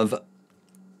have,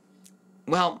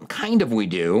 well, kind of we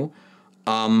do.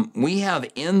 We have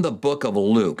in the book of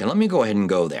Luke, and let me go ahead and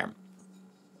go there.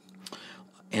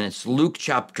 And it's Luke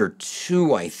chapter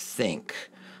 2, I think.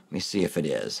 Let me see if it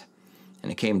is.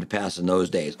 And it came to pass in those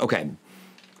days. Okay,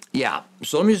 yeah,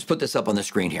 so let me just put this up on the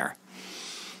screen here.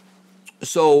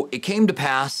 So it came to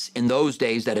pass in those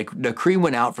days that a decree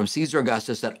went out from Caesar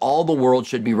Augustus that all the world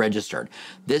should be registered.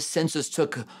 This census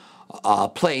took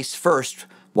place first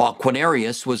while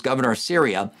Quirinius was governor of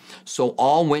Syria, so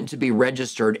all went to be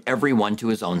registered, everyone to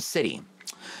his own city.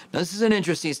 Now, this is an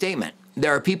interesting statement.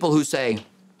 There are people who say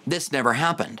this never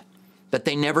happened, that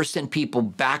they never sent people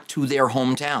back to their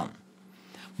hometown.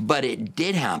 But it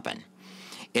did happen.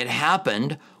 It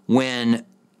happened when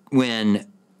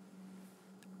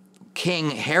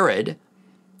King Herod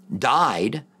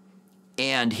died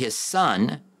and his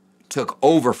son took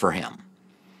over for him.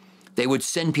 They would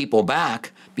send people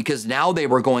back because now they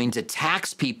were going to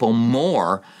tax people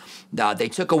more. They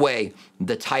took away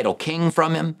the title king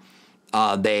from him.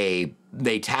 They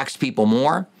taxed people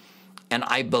more. And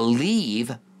I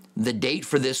believe the date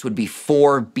for this would be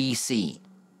 4 BC.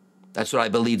 That's what I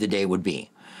believe the day would be.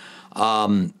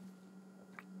 I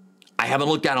haven't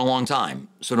looked at it in a long time,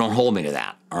 so don't hold me to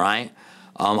that, all right?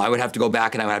 I would have to go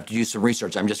back and I would have to do some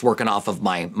research. I'm just working off of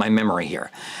my memory here.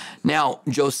 Now,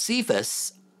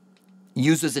 Josephus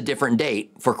uses a different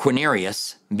date for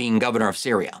Quirinius being governor of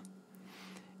Syria.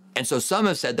 And so some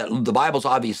have said that the Bible's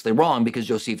obviously wrong because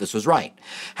Josephus was right.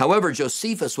 However,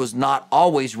 Josephus was not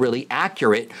always really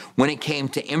accurate when it came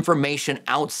to information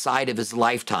outside of his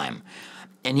lifetime.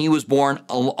 And he was born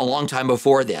a long time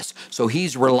before this. So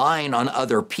he's relying on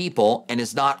other people and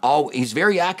he's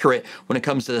very accurate when it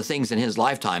comes to the things in his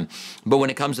lifetime. But when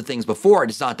it comes to things before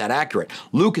it, it's not that accurate.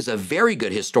 Luke is a very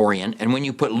good historian. And when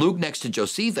you put Luke next to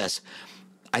Josephus,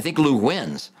 I think Luke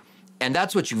wins. And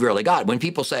that's what you've really got. When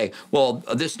people say, well,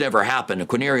 this never happened,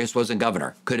 Quirinius wasn't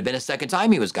governor. Could have been a second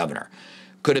time he was governor.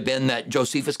 Could have been that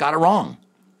Josephus got it wrong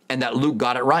and that Luke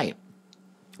got it right.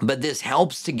 But this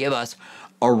helps to give us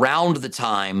around the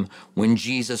time when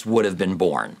Jesus would have been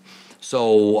born.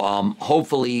 So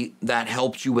hopefully that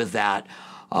helps you with that.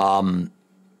 I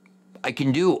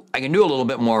can do a little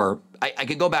bit more. I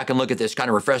can go back and look at this,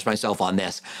 kind of refresh myself on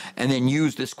this, and then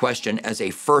use this question as a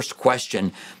first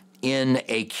question in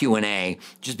a Q&A,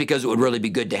 just because it would really be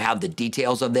good to have the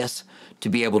details of this to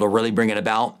be able to really bring it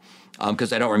about,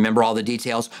 because I don't remember all the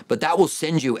details. But that will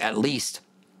send you at least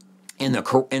in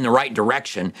the right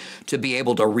direction to be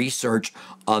able to research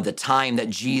the time that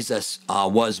Jesus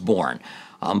was born.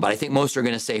 But I think most are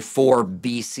going to say 4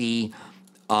 BC,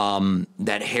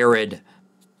 that Herod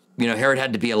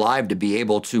had to be alive to be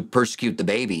able to persecute the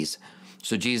babies.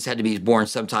 So Jesus had to be born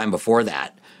sometime before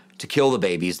that to kill the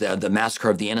babies, the massacre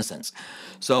of the innocents.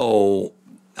 So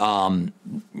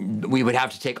we would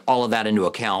have to take all of that into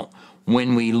account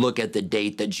when we look at the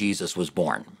date that Jesus was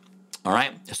born. All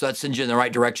right, so that sends you in the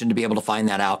right direction to be able to find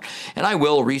that out. And I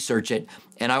will research it,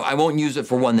 and I won't use it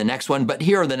for the next one, but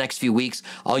here in the next few weeks,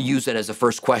 I'll use it as a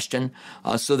first question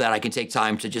so that I can take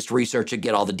time to just research it,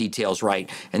 get all the details right,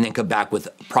 and then come back with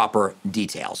proper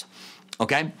details.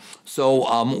 Okay,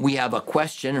 so we have a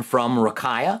question from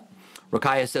Rakaya.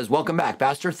 Rakaya says, welcome back,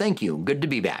 Pastor. Thank you. Good to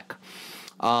be back.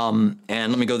 And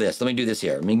let me do this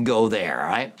here. Let me go there, all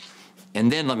right?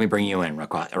 And then let me bring you in,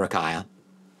 Rakaya.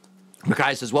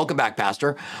 Rakaya says, welcome back,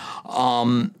 Pastor.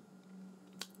 One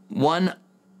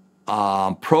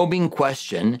probing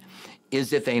question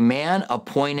is, if a man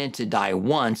appointed to die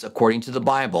once, according to the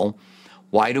Bible,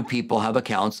 why do people have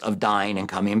accounts of dying and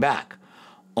coming back,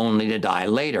 only to die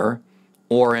later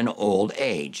or in old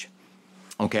age?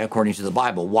 Okay, according to the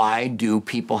Bible, why do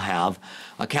people have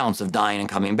accounts of dying and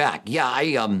coming back? Yeah,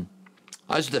 I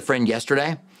was with a friend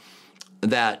yesterday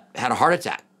that had a heart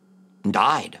attack and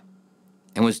died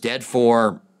and was dead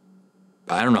for,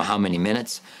 I don't know how many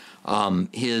minutes.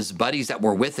 His buddies that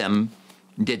were with him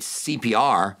did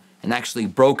CPR and actually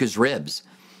broke his ribs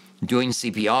doing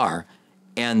CPR.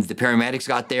 And the paramedics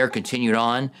got there, continued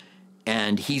on,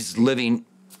 and he's living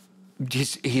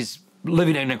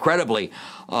incredibly.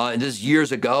 This is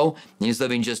years ago. He's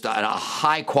living just a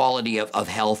high quality of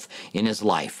health in his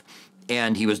life.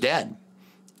 And he was dead.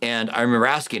 And I remember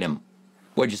asking him,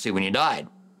 what'd you see when you died?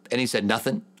 And he said,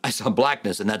 nothing. I saw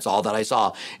blackness, and that's all that I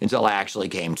saw until I actually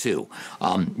came to.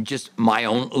 Just my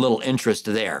own little interest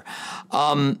there.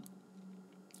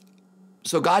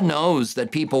 So God knows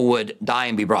that people would die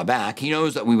and be brought back. He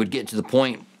knows that we would get to the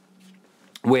point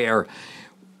where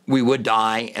we would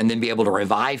die and then be able to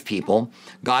revive people.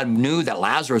 God knew that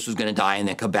Lazarus was going to die and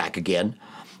then come back again.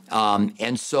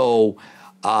 And so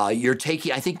I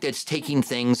think that's taking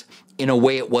things in a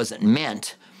way it wasn't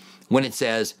meant when it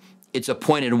says it's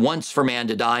appointed once for man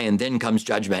to die and then comes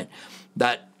judgment.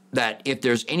 That if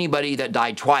there's anybody that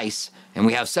died twice, and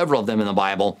we have several of them in the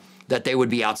Bible, that they would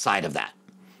be outside of that.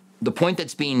 The point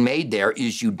that's being made there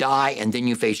is you die and then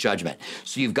you face judgment.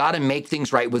 So you've got to make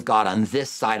things right with God on this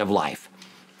side of life.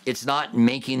 It's not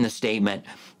making the statement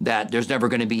that there's never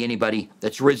going to be anybody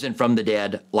that's risen from the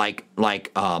dead like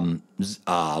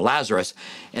Lazarus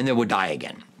and then would die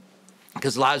again.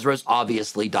 Because Lazarus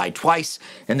obviously died twice,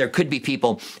 and there could be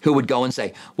people who would go and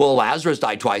say, well, Lazarus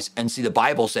died twice, and see, the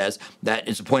Bible says that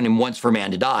it's appointed once for man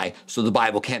to die, so the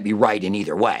Bible can't be right in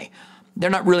either way. They're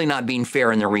not being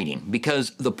fair in their reading,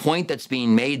 because the point that's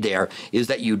being made there is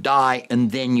that you die and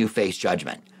then you face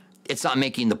judgment. It's not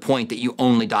making the point that you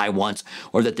only die once,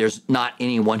 or that there's not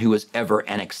anyone who is ever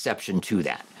an exception to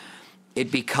that.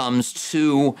 it becomes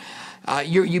too,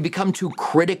 you become too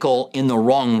critical in the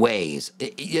wrong ways.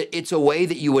 It's a way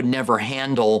that you would never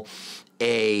handle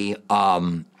a,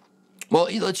 well,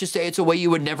 let's just say it's a way you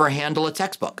would never handle a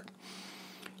textbook.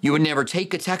 You would never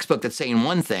take a textbook that's saying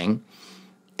one thing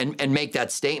and make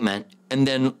that statement, and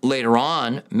then later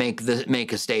on make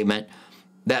a statement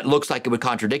that looks like it would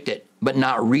contradict it, but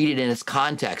not read it in its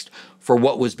context for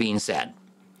what was being said.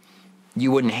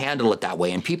 You wouldn't handle it that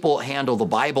way. And people handle the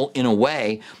Bible in a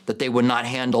way that they would not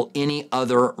handle any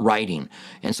other writing.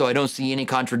 And so I don't see any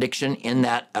contradiction in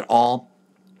that at all.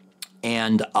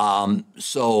 And I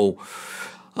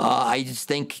just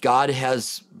think God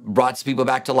has brought people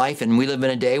back to life, and we live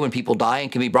in a day when people die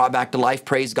and can be brought back to life.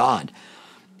 Praise God.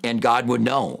 And God would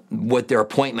know what their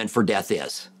appointment for death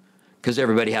is, because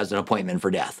everybody has an appointment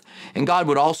for death. And God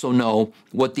would also know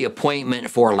what the appointment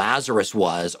for Lazarus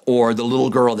was, or the little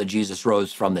girl that Jesus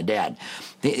rose from the dead.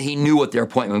 He knew what their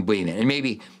appointment would be. And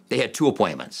maybe they had two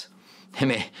appointments.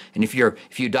 And if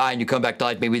you die and you come back to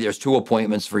life, maybe there's two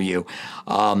appointments for you.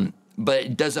 But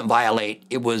it doesn't violate.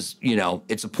 It was,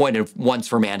 it's appointed once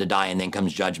for man to die, and then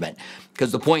comes judgment.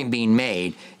 Because the point being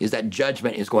made is that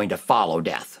judgment is going to follow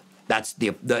death. That's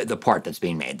the part that's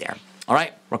being made there. All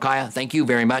right, Rakaya, thank you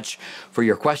very much for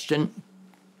your question.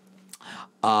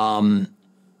 Let's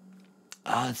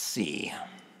see.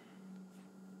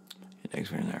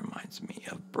 That reminds me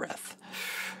of breath.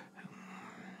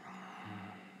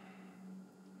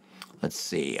 Let's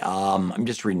see. I'm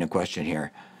just reading a question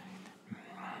here.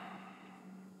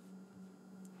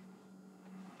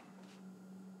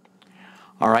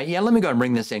 All right, yeah, let me go and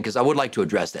bring this in because I would like to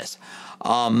address this.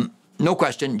 No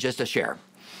question, just a share.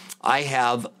 I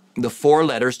have the 4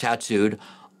 letters tattooed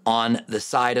on the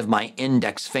side of my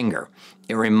index finger.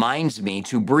 It reminds me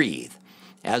to breathe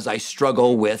as I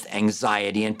struggle with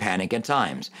anxiety and panic at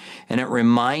times. And it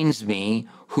reminds me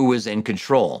who is in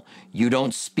control. You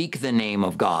don't speak the name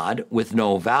of God with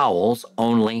no vowels,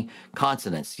 only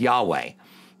consonants, Yahweh.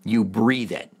 You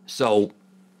breathe it. So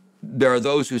there are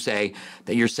those who say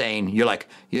that you're like,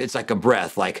 it's like a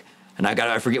breath, like, and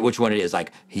I forget which one it is,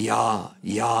 like Yah,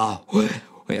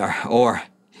 or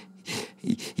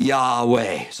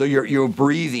Yahweh. So you're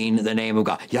breathing the name of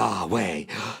God, Yahweh,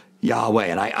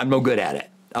 and I'm no good at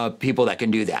it. People that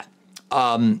can do that.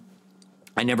 I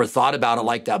never thought about it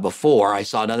like that before. I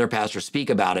saw another pastor speak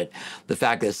about it, the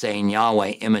fact that saying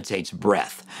Yahweh imitates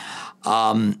breath.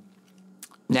 Now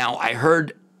I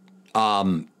heard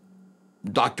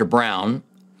Dr. Brown,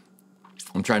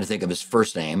 I'm trying to think of his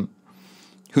first name,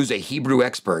 who's a Hebrew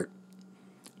expert,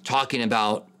 talking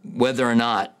about whether or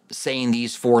not saying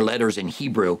these 4 letters in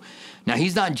Hebrew. Now he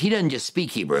doesn't just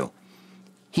speak Hebrew.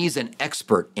 He's an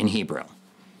expert in Hebrew.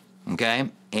 Okay?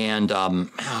 And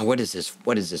what is his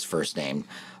first name?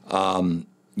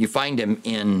 You find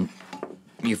him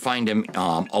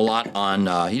a lot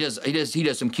on he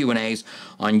does some Q&As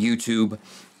on YouTube.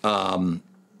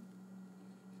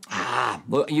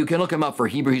 Well, you can look him up for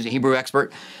Hebrew. He's a Hebrew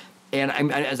expert, and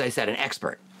as I said, an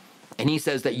expert. And he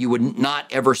says that you would not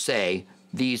ever say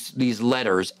these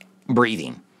letters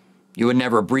breathing. You would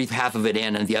never breathe half of it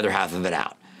in and the other half of it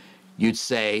out. You'd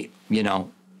say,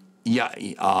 Yahweh,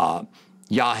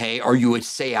 or you would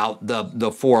say out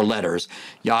the 4 letters,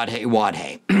 Yadhe,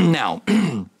 Wadhe. Now,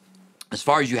 as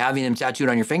far as you having them tattooed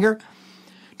on your finger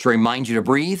to remind you to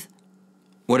breathe,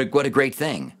 what a great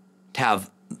thing to have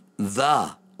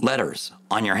the letters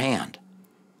on your hand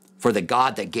for the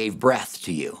God that gave breath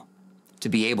to you to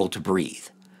be able to breathe.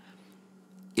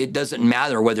 It doesn't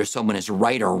matter whether someone is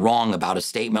right or wrong about a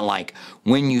statement like,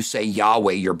 when you say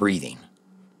Yahweh, you're breathing.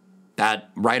 That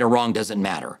right or wrong doesn't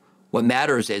matter. What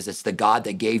matters is it's the God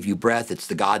that gave you breath. It's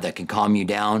the God that can calm you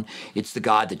down. It's the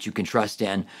God that you can trust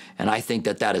in. And I think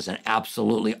that is an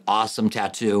absolutely awesome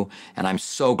tattoo. And I'm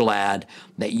so glad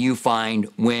that you find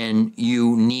when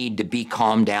you need to be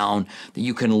calmed down, that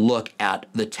you can look at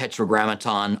the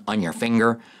Tetragrammaton on your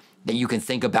finger, that you can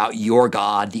think about your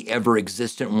God, the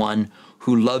ever-existent one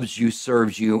who loves you,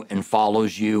 serves you, and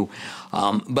follows you.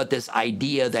 But this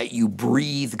idea that you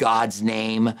breathe God's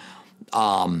name,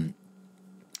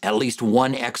 at least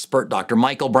one expert, Dr.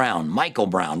 Michael Brown,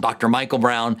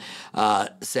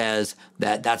 says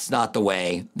that that's not the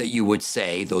way that you would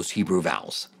say those Hebrew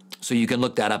vowels. So you can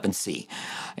look that up and see.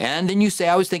 And then you say,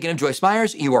 I was thinking of Joyce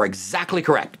Myers. You are exactly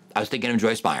correct. I was thinking of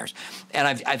Joyce Myers. And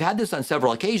I've had this on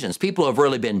several occasions. People have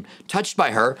really been touched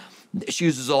by her. She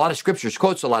uses a lot of scripture, she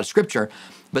quotes a lot of scripture.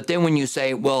 But then when you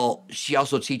say, well, she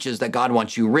also teaches that God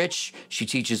wants you rich, she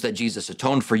teaches that Jesus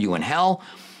atoned for you in hell,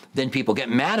 then people get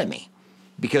mad at me,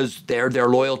 because their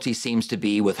loyalty seems to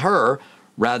be with her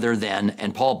rather than,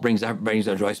 and Paul brings up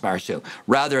Joyce Myers too,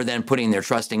 rather than putting their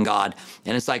trust in God.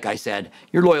 And it's like I said,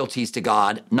 your loyalty is to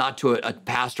God, not to a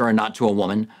pastor and not to a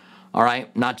woman. All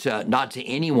right, not to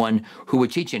anyone who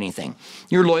would teach anything.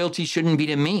 Your loyalty shouldn't be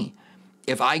to me.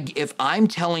 If I'm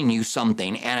telling you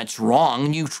something and it's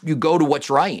wrong, you go to what's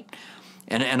right.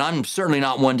 And I'm certainly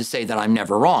not one to say that I'm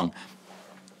never wrong.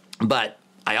 But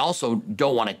I also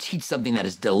don't want to teach something that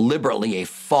is deliberately a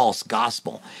false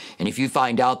gospel. And if you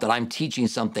find out that I'm teaching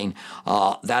something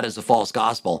that is a false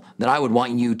gospel, then I would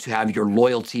want you to have your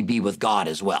loyalty be with God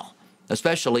as well,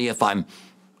 especially if I'm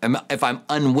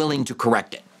unwilling to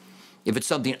correct it. If it's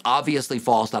something obviously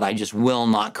false that I just will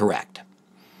not correct.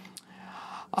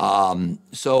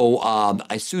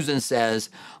 Susan says,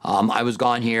 I was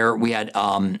gone here. We had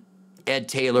Ed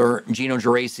Taylor, Gino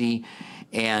Geraci,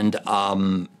 and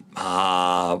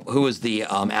who was the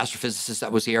astrophysicist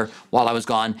that was here while I was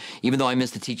gone. Even though I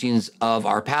missed the teachings of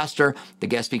our pastor, the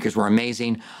guest speakers were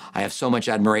amazing. I have so much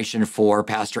admiration for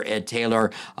Pastor Ed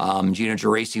Taylor. Gino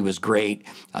Geraci was great.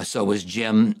 So was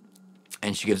Jim.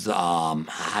 And she gives,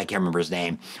 I can't remember his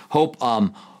name. Hope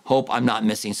I'm not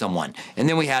missing someone. And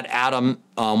then we had Adam,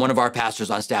 one of our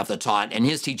pastors on staff that taught, and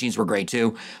his teachings were great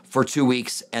too, for 2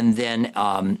 weeks. And then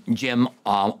Jim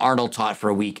Arnold taught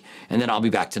for a week. And then I'll be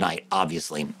back tonight,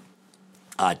 obviously,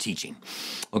 teaching.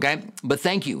 Okay? But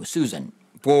thank you, Susan,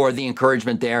 for the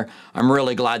encouragement there. I'm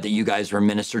really glad that you guys were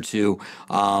ministered to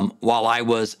while I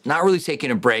was not really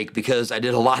taking a break, because I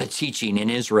did a lot of teaching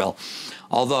in Israel.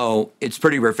 Although it's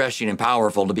pretty refreshing and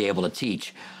powerful to be able to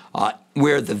teach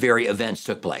where the very events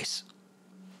took place.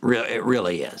 It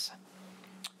really is.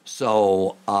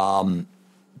 So, all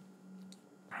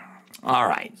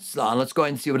right. So let's go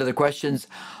ahead and see what other questions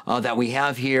that we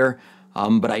have here.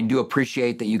 But I do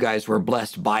appreciate that you guys were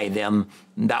blessed by them.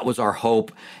 That was our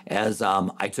hope as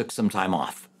I took some time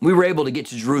off. We were able to get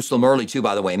to Jerusalem early too,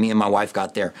 by the way. Me and my wife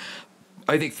got there,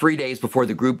 I think 3 days before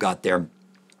the group got there.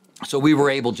 So we were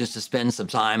able just to spend some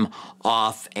time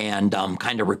off and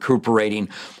kind of recuperating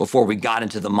before we got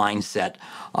into the mindset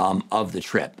of the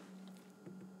trip.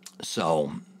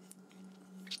 So,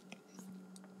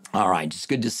 all right, just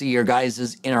good to see your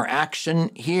guys' interaction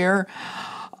here.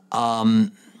 So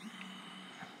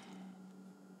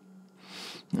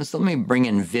let me bring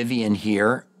in Vivian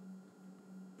here.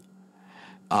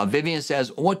 Vivian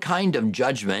says, what kind of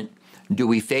judgment do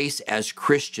we face as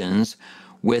Christians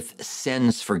with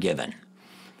sins forgiven?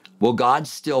 Will God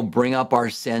still bring up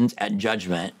our sins at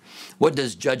judgment? What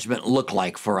does judgment look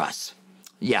like for us?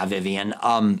 Yeah, Vivian.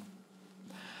 God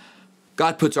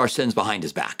puts our sins behind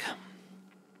his back.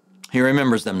 He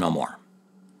remembers them no more.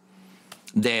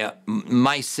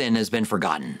 My sin has been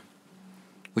forgotten,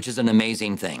 which is an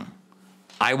amazing thing.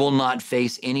 I will not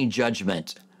face any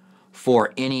judgment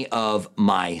for any of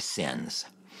my sins.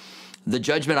 The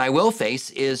judgment I will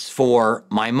face is for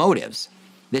my motives.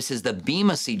 This is the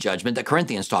Bema Seat judgment that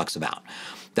Corinthians talks about,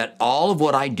 that all of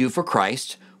what I do for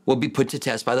Christ will be put to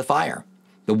test by the fire.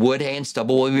 The wood, hay, and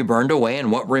stubble will be burned away,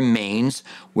 and what remains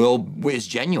is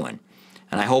genuine.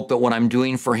 And I hope that what I'm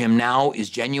doing for him now is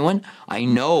genuine. I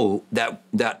know that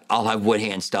I'll have wood,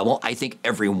 hay, and stubble. I think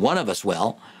every one of us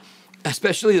will,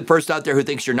 especially the person out there who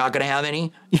thinks you're not going to have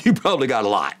any. You probably got a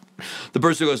lot. The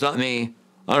person who goes, not me.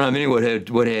 I don't have any wood,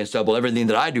 hay, and stubble. Everything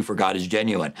that I do for God is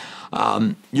genuine.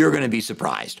 You're going to be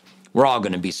surprised. We're all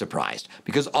going to be surprised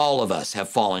because all of us have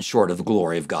fallen short of the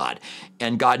glory of God.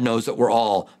 And God knows that we're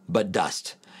all but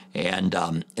dust. And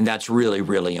that's really,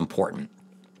 really important.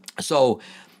 So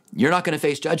you're not going to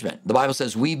face judgment. The Bible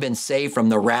says we've been saved from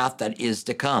the wrath that is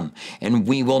to come, and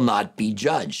we will not be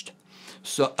judged.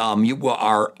 So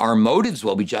our motives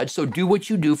will be judged. So do what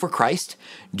you do for Christ.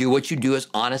 Do what you do as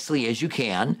honestly as you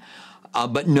can.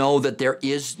 But know that there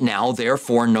is now,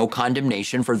 therefore, no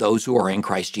condemnation for those who are in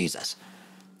Christ Jesus.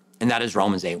 And that is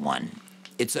Romans 8:1.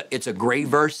 It's a great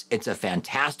verse. It's a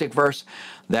fantastic verse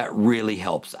that really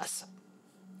helps us.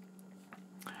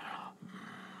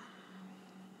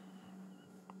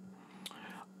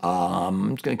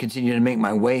 I'm just going to continue to make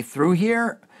my way through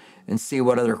here and see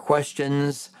what other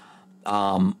questions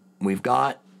we've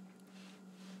got.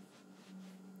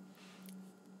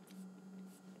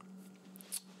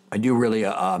 I do really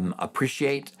I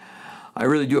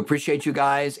really do appreciate you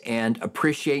guys and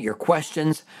appreciate your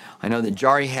questions. I know that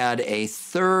Jari had a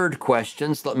third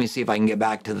question, so let me see if I can get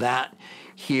back to that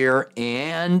here.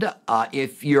 And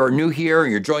if you're new here,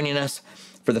 you're joining us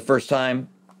for the first time,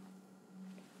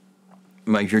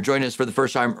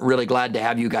 really glad to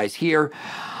have you guys here.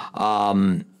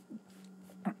 And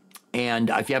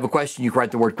if you have a question, you can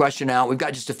write the word question out. We've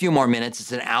got just a few more minutes.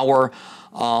 It's an hour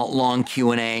long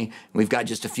Q&A. We've got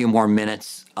just a few more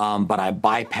minutes, but I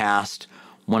bypassed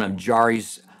one of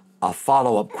Jari's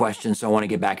follow-up questions, so I want to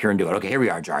get back here and do it. Okay, here we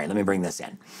are, Jari. Let me bring this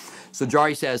in. So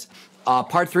Jari says,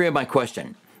 part 3 of my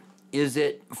question, is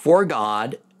it for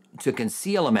God to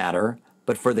conceal a matter,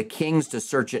 but for the kings to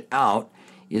search it out?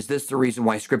 Is this the reason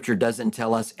why Scripture doesn't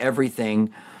tell us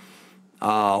everything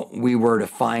we were to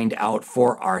find out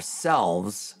for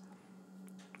ourselves?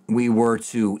 We were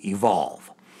to evolve.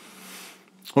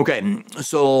 Okay,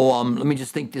 so let me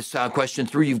just think this question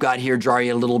through. You've got here,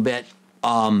 Jari, a little bit.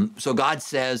 So God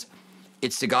says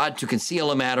it's to God to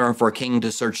conceal a matter and for a king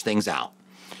to search things out.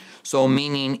 So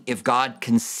meaning if God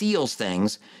conceals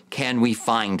things, can we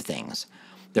find things?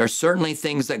 There are certainly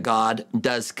things that God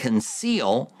does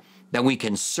conceal that we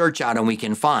can search out and we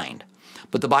can find.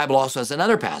 But the Bible also has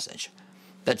another passage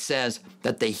that says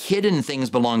that the hidden things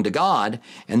belong to God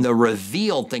and the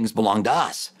revealed things belong to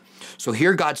us. So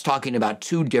here God's talking about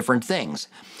two different things.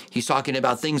 He's talking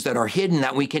about things that are hidden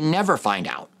that we can never find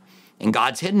out. And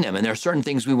God's hidden them, and there are certain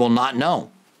things we will not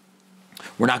know.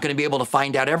 We're not going to be able to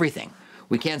find out everything.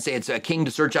 We can't say it's a king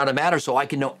to search out a matter so I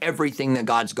can know everything that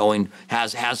God's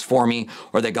has for me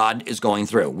or that God is going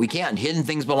through. We can't. Hidden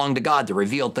things belong to God. The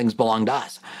revealed things belong to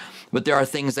us. But there are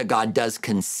things that God does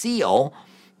conceal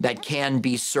that can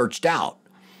be searched out.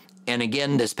 And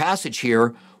again, this passage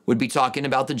here would be talking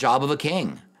about the job of a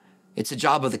king. It's the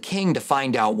job of the king to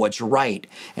find out what's right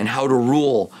and how to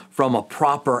rule from a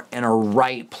proper and a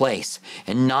right place,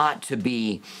 and not to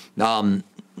be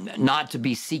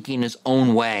seeking his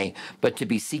own way, but to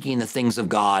be seeking the things of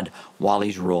God while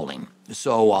he's ruling.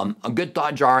 So a good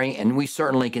thought, Jari, and we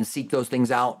certainly can seek those things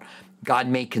out. God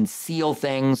may conceal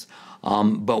things,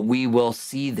 but we will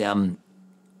see them,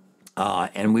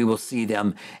 and we will see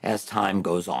them as time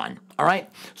goes on. All right,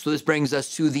 so this brings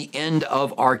us to the end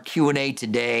of our Q&A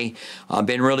today.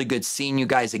 Been really good seeing you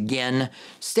guys again.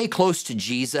 Stay close to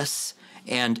Jesus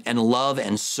and love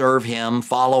and serve him,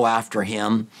 follow after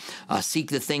him,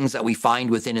 seek the things that we find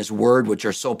within his word, which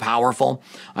are so powerful.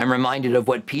 I'm reminded of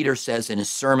what Peter says in his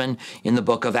sermon in the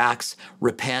book of Acts: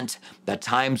 repent, that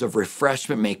times of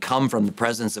refreshment may come from the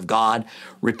presence of God.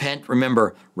 Repent,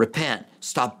 remember, repent.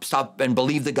 Stop and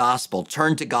believe the gospel.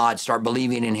 Turn to God, start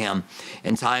believing in him,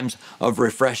 and times of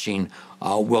refreshing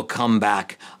will come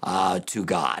back to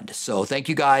God. So thank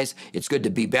you guys. It's good to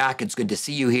be back. It's good to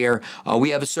see you here. We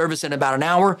have a service in about an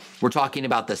hour. We're talking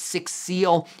about the sixth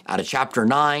seal out of chapter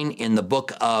 9 in the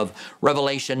book of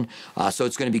Revelation. So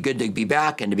it's going to be good to be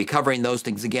back and to be covering those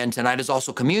things again. Tonight is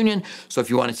also communion. So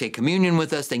if you want to take communion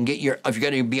with us, then if you're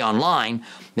going to be online,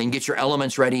 then get your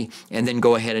elements ready and then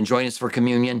go ahead and join us for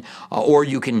communion. Or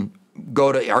you can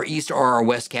go to our East or our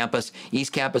West campus.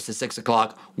 East campus is 6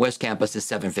 o'clock. West campus is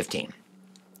 7:15.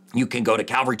 You can go to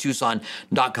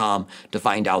calvarytucson.com to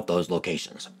find out those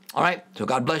locations. All right, so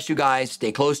God bless you guys.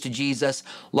 Stay close to Jesus.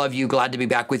 Love you. Glad to be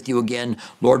back with you again.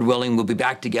 Lord willing, we'll be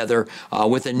back together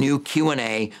with a new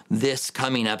Q&A this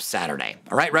coming up Saturday.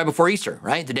 All right, right before Easter,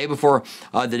 right? The day before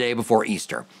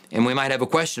Easter. And we might have a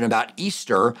question about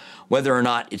Easter, whether or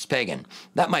not it's pagan.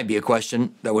 That might be a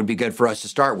question that would be good for us to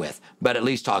start with, but at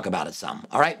least talk about it some.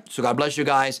 All right, so God bless you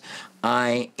guys.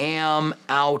 I am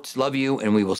out. Love you, and we will